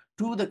phones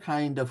to the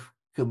kind of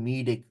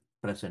comedic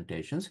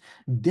presentations,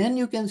 then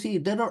you can see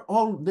there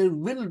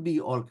will be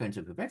all kinds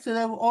of effects. There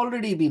have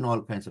already been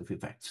all kinds of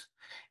effects.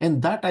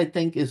 And that, I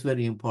think, is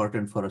very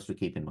important for us to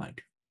keep in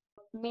mind.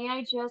 May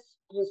I just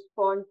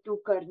respond to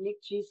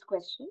Karnik ji's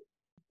question?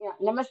 Yeah,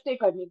 Namaste,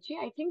 Karnik ji.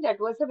 I think that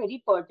was a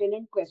very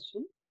pertinent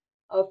question.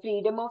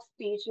 Freedom of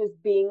speech is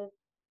being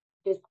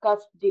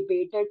discussed,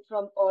 debated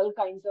from all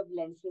kinds of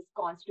lenses: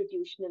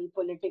 constitutional,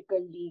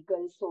 political,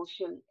 legal,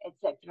 social,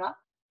 etc.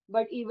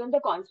 But even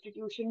the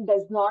Constitution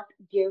does not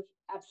give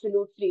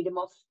absolute freedom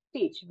of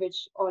speech,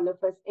 which all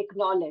of us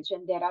acknowledge,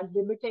 and there are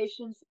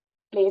limitations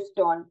placed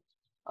on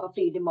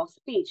freedom of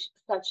speech,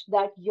 such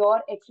that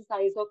your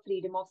exercise of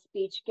freedom of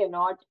speech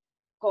cannot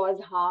cause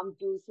harm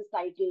to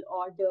societal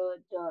order,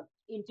 the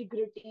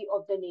integrity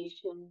of the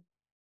nation,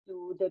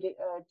 to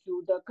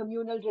the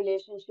communal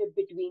relationship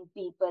between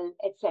people,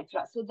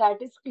 etc. So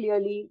that is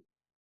clearly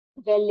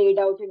well laid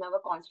out in our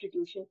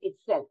constitution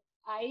itself.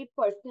 I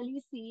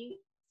personally see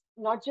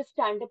not just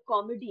stand-up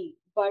comedy,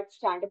 but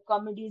stand-up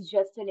comedy is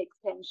just an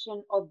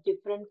extension of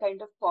different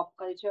kind of pop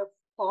culture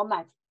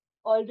formats.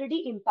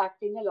 already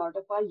impacting a lot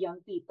of our young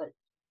people.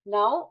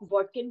 Now,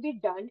 what can be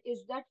done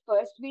is that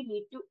first we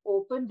need to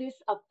open this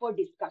up for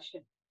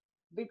discussion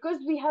because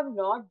we have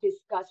not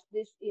discussed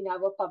this in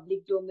our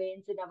public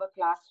domains, in our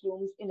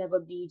classrooms, in our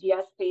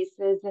media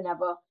spaces, in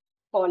our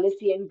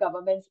policy and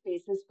government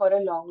spaces for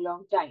a long,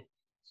 long time.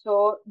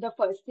 So, the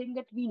first thing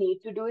that we need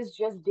to do is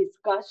just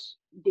discuss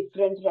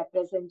different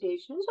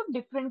representations of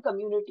different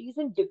communities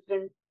in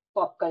different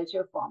pop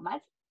culture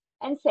formats.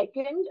 And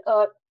second,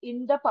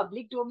 in the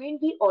public domain,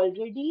 we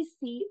already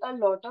see a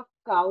lot of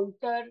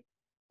counter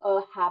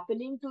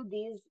happening to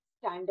these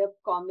stand-up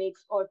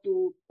comics or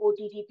to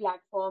OTT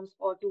platforms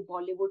or to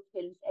Bollywood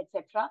films,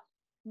 etc.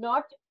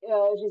 Not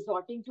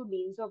resorting to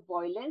means of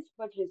violence,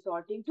 but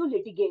resorting to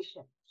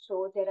litigation.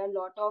 So there are a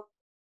lot of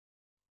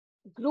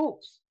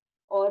groups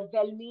or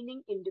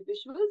well-meaning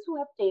individuals who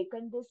have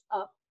taken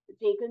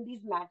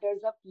these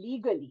matters up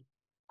legally.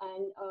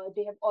 And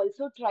they have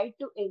also tried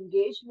to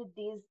engage with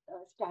these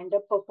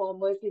stand-up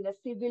performers in a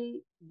civil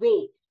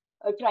way,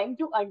 trying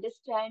to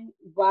understand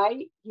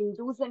why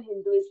Hindus and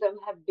Hinduism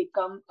have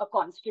become a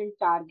constant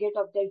target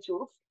of their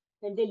jokes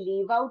when they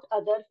leave out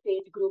other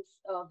faith groups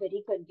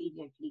very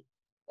conveniently.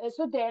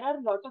 So there are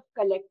a lot of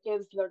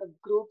collectives, a lot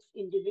of groups,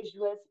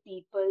 individuals,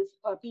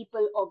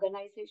 people,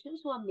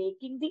 organizations who are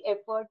making the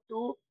effort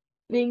to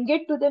bring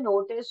it to the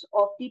notice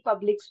of the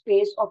public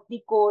space, of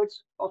the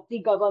courts, of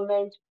the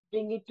government,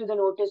 bring it to the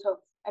notice of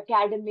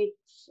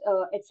academics,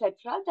 etc.,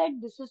 that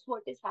this is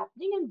what is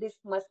happening and this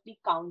must be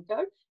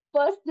countered.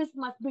 First, this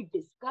must be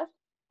discussed,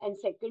 and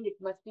second, it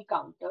must be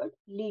countered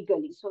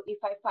legally. So if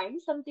I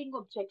find something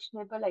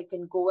objectionable, I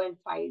can go and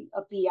file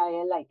a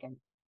PIL, I can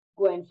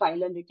go and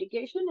file a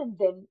litigation, and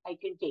then I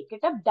can take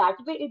it up. That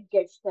way, it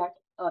gets that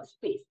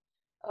space.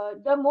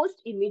 The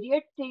most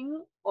immediate thing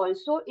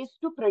also is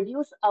to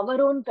produce our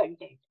own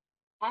content.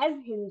 As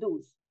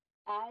Hindus,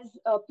 as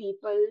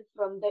people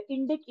from the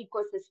Indic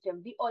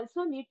ecosystem, we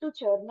also need to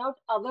churn out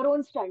our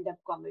own stand-up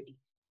comedy.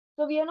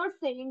 So we are not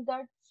saying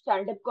that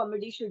stand-up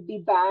comedy should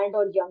be banned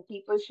or young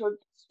people should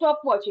stop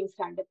watching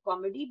stand-up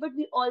comedy, but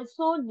we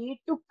also need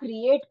to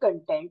create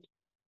content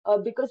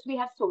because we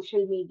have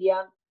social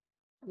media,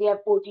 we have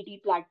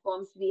OTT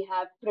platforms, we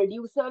have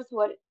producers who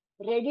are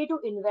ready to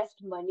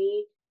invest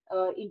money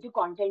into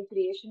content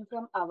creation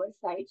from our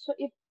side. So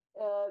if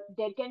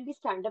there can be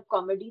stand-up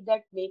comedy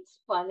that makes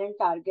fun and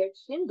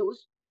targets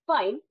Hindus,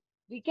 fine.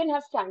 We can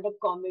have stand-up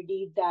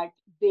comedy that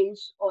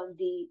builds on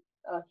the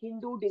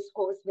Hindu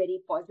discourse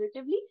very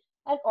positively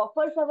and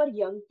offers our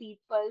young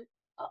people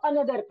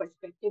another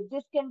perspective.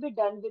 This can be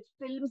done with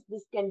films,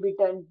 this can be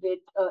done with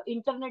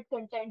internet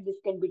content, this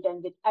can be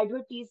done with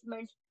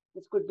advertisements,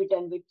 this could be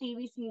done with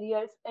TV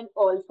serials and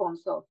all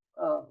forms of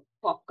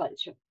pop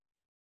culture.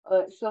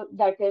 So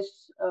that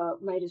is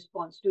my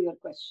response to your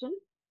question.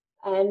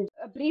 And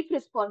a brief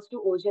response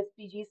to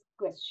OJSPG's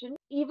question.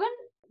 Even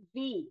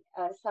we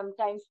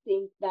sometimes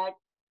think that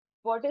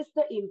what is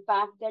the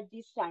impact that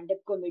these stand-up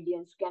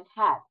comedians can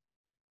have?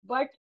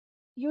 But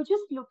you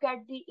just look at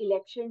the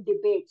election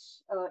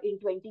debates in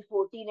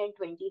 2014 and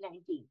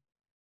 2019.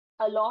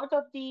 A lot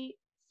of the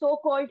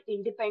so-called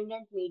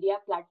independent media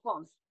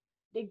platforms,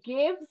 they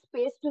gave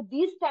space to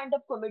these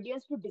stand-up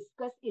comedians to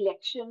discuss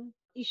election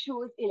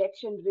issues,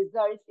 election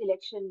results,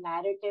 election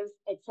narratives,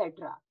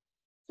 etc.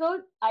 So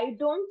I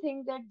don't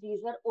think that these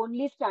are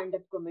only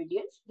stand-up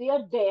comedians. They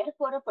are there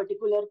for a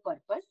particular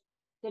purpose.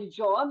 Their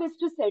job is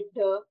to set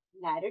the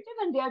narrative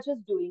and they are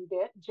just doing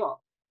their job.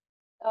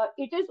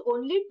 It is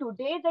only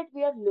today that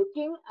we are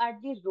looking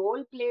at the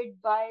role played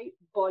by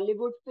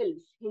Bollywood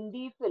films,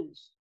 Hindi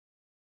films,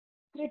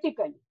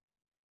 critically.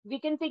 We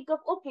can think of,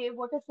 okay,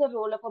 what is the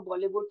role of a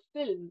Bollywood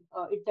film?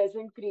 It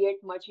doesn't create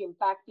much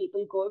impact.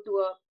 People go to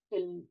a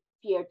film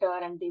theater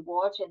and they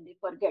watch and they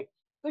forget.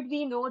 But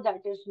we know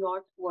that is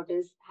not what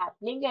is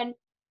happening. And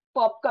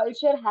pop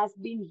culture has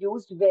been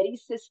used very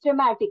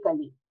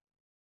systematically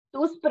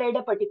to spread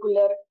a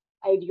particular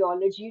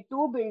ideology,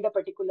 to build a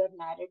particular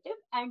narrative,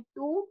 and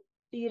to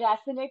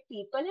deracinate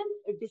people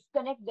and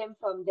disconnect them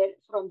from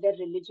their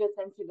religious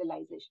and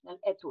civilizational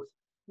ethos.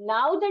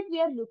 Now that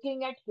we are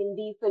looking at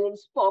Hindi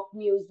films, pop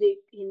music,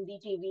 Hindi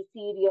TV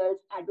serials,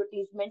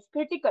 advertisements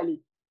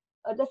critically,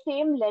 the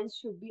same lens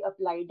should be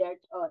applied at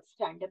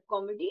stand-up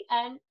comedy.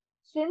 And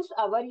since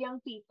our young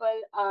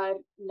people are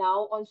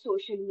now on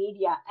social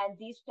media and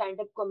these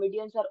stand-up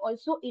comedians are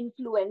also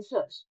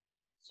influencers,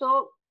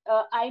 so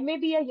I may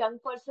be a young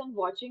person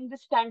watching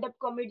this stand-up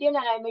comedian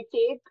and I may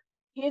take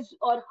his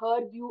or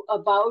her view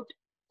about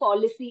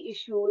policy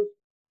issues,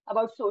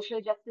 about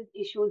social justice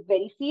issues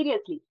very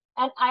seriously.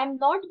 And I am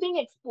not being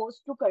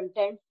exposed to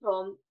content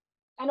from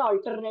an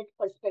alternate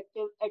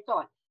perspective at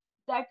all.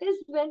 That is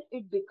when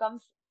it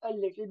becomes a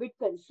little bit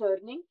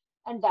concerning,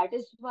 and that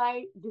is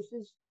why this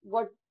is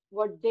what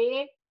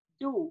they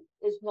do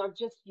is not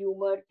just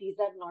humor. These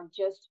are not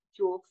just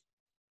jokes.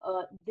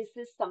 This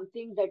is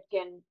something that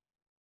can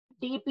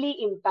deeply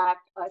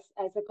impact us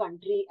as a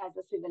country, as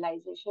a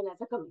civilization, as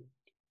a community.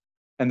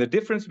 And the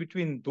difference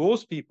between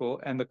those people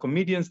and the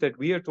comedians that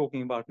we are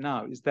talking about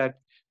now is that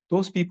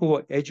those people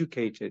were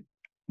educated.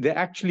 They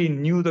actually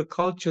knew the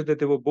culture that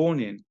they were born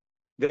in.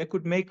 They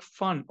could make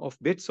fun of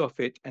bits of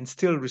it and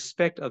still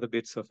respect other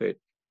bits of it.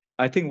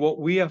 I think what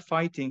we are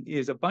fighting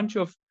is a bunch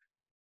of,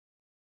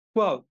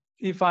 well,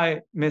 if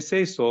I may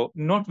say so,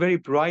 not very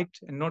bright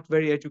and not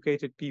very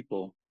educated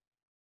people,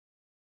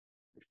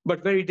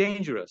 but very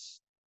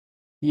dangerous.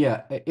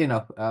 Yeah,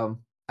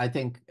 I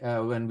think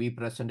when we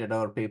presented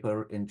our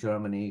paper in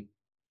Germany,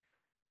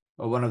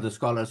 one of the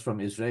scholars from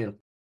Israel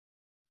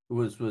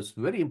was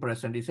very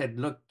impressed, and he said,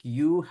 "Look,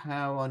 you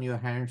have on your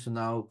hands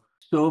now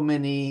so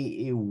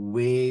many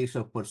ways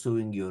of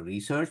pursuing your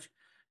research.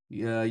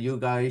 You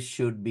guys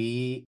should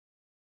be,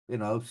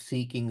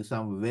 seeking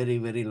some very,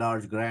 very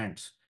large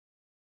grants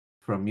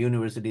from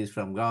universities,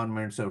 from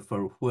governments, or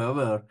for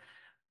whoever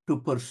to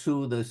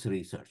pursue this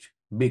research."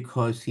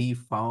 Because he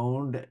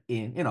found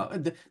in,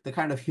 the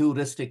kind of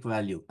heuristic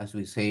value, as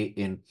we say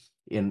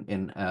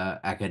in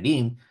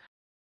academe,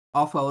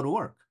 of our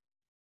work.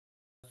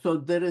 So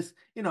there is,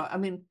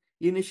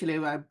 initially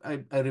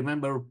I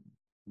remember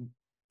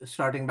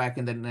starting back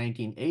in the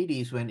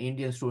 1980s when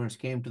Indian students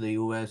came to the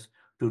US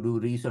to do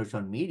research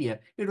on media,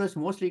 it was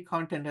mostly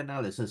content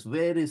analysis,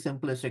 very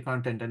simplistic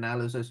content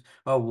analysis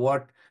of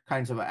what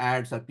kinds of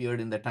ads appeared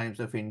in the Times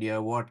of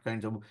India, what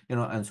kinds of,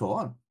 and so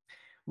on,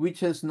 which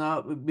has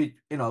now,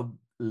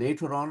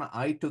 later on,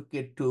 I took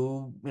it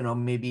to,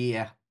 maybe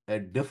a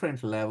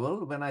different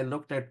level when I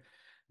looked at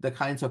the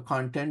kinds of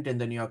content in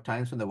the New York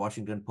Times and the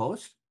Washington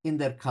Post in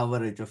their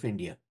coverage of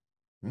India.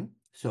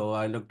 So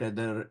I looked at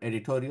their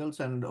editorials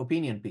and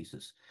opinion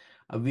pieces.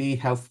 We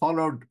have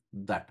followed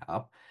that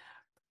up.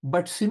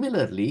 But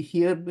similarly,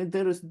 here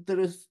there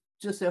is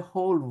just a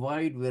whole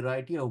wide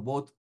variety of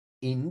both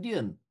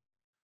Indian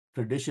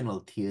traditional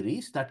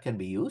theories that can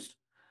be used,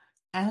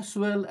 as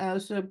well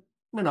as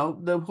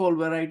the whole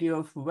variety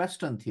of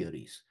Western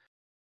theories.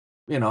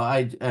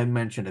 I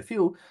mentioned a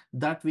few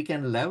that we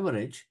can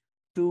leverage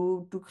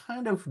to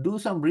kind of do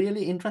some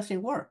really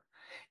interesting work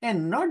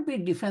and not be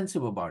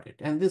defensive about it.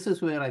 And this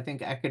is where I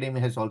think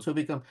academia has also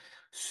become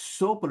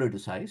so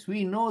politicized.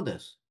 We know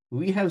this.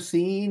 We have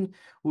seen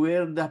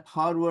where the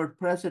Harvard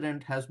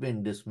president has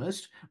been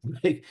dismissed,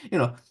 like,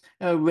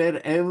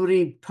 where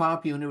every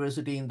top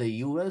university in the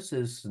US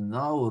is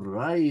now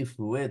rife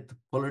with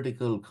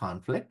political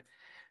conflict.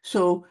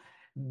 So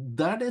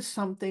that is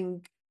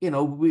something,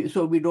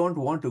 so we don't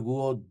want to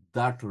go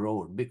that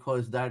road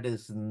because that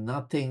is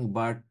nothing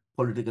but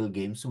political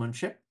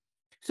gamesmanship.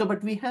 So,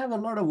 but we have a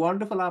lot of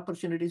wonderful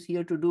opportunities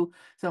here to do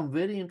some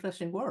very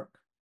interesting work.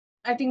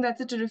 I think that's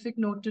a terrific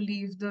note to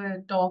leave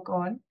the talk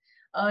on.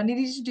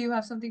 Nidhi, do you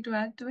have something to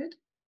add to it?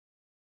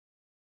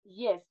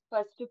 Yes,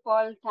 first of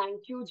all,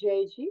 thank you,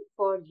 Jayji,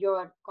 for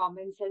your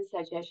comments and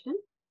suggestions.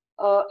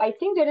 I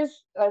think there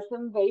is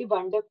some very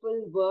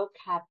wonderful work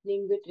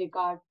happening with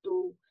regard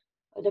to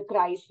the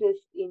crisis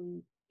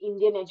in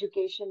Indian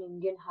education,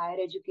 Indian higher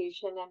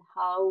education, and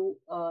how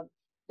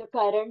the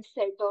current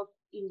set of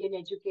Indian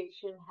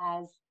education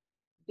has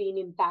been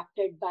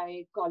impacted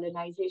by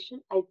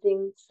colonization. I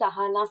think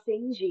Sahana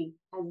Singh ji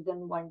has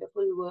done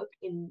wonderful work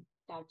in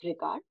that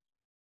regard.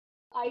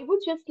 I would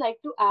just like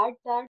to add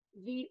that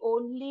we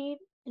only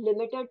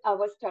limited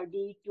our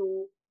study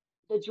to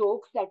the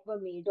jokes that were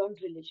made on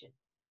religion.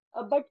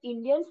 But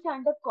Indian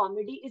stand-up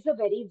comedy is a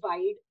very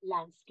wide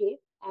landscape,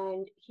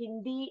 and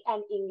Hindi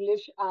and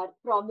English are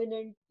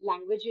prominent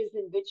languages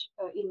in which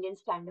Indian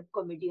stand-up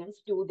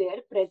comedians do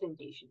their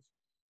presentations.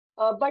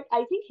 But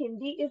I think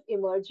Hindi is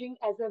emerging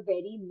as a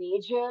very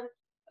major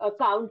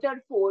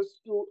counter force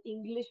to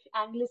English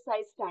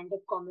anglicized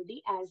stand-up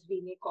comedy, as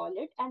we may call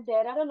it. And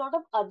there are a lot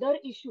of other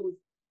issues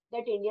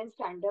that Indian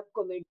stand-up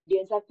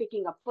comedians are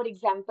picking up. For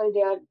example,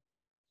 they are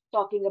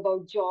talking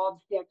about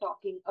jobs, they're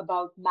talking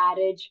about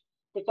marriage,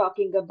 they're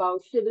talking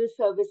about civil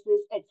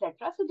services,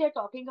 etc. So they're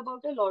talking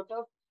about a lot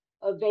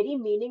of very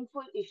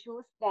meaningful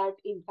issues that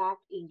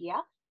impact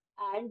India.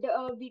 And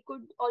we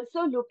could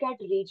also look at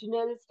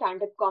regional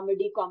stand-up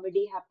comedy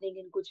happening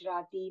in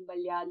Gujarati,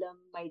 Malayalam,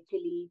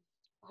 Maithili,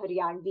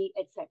 Haryanvi,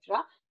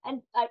 etc.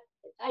 And I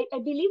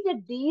believe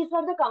that these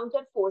are the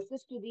counter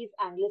forces to these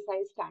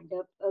anglicized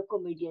stand-up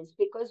comedians,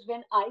 because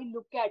when I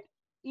look at,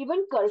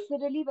 even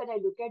cursorily, when I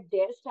look at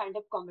their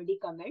stand-up comedy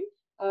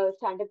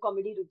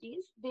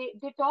routines,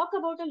 they talk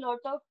about a lot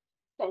of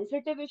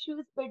sensitive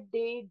issues, but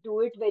they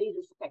do it very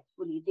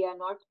respectfully. They are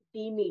not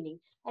demeaning,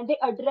 and they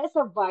address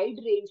a wide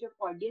range of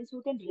audience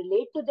who can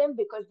relate to them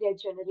because they are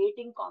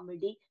generating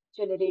comedy,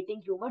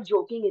 generating humor,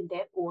 joking in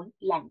their own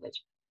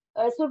language.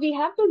 So we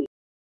have to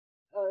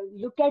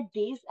look at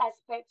these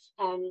aspects,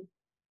 and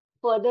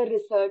further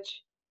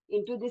research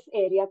into this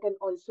area can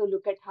also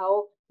look at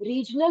how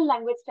regional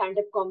language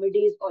stand-up comedy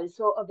is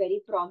also a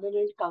very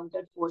prominent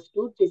counterforce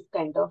to this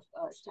kind of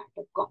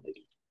stand-up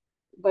comedy.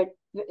 But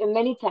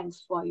many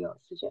thanks for your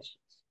suggestions.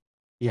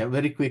 Yeah,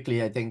 very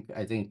quickly, I think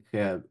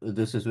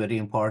this is very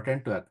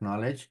important to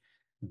acknowledge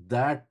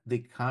that the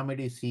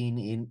comedy scene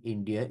in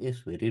India is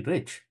very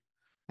rich.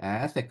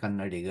 As a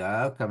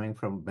Kannadiga coming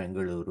from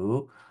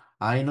Bengaluru,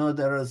 I know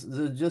there's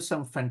just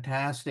some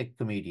fantastic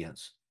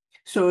comedians.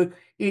 So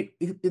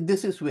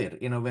this is where,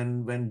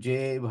 when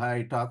Jay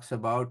Bhai talks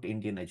about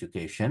Indian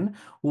education,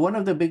 one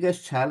of the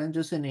biggest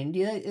challenges in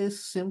India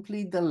is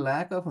simply the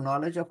lack of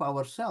knowledge of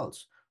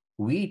ourselves.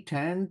 We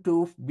tend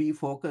to be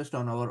focused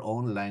on our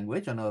own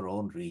language, on our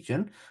own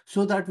region,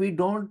 so that we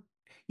don't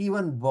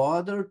even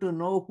bother to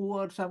know who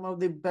are some of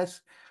the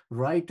best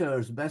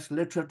writers, best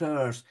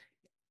literators,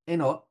 you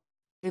know,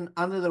 in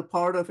another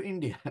part of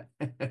India.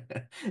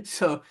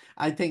 So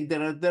I think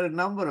there are a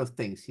number of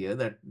things here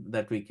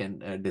that we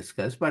can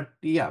discuss. But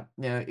yeah,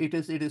 it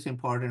is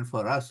important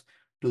for us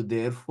to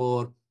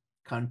therefore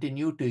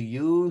continue to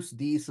use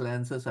these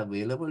lenses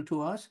available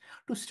to us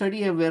to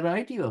study a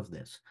variety of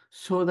this,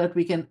 so that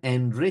we can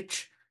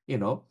enrich,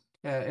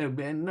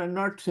 and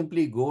not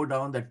simply go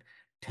down that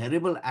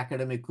terrible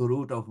academic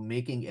route of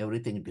making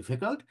everything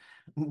difficult,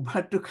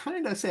 but to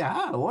kind of say,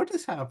 what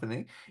is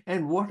happening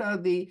and what are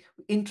the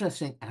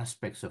interesting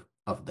aspects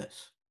of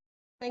this.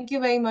 Thank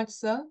you very much,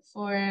 sir,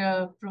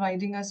 for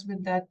providing us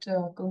with that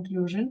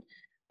conclusion.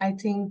 I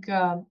think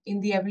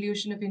in the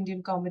evolution of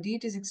Indian comedy,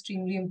 it is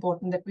extremely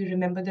important that we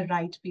remember the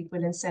right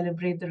people and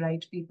celebrate the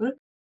right people.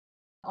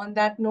 On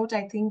that note,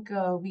 I think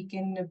we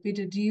can bid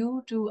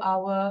adieu to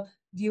our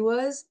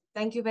viewers.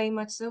 Thank you very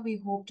much, sir.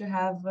 We hope to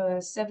have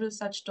several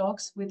such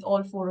talks with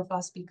all four of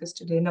our speakers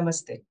today.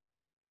 Namaste.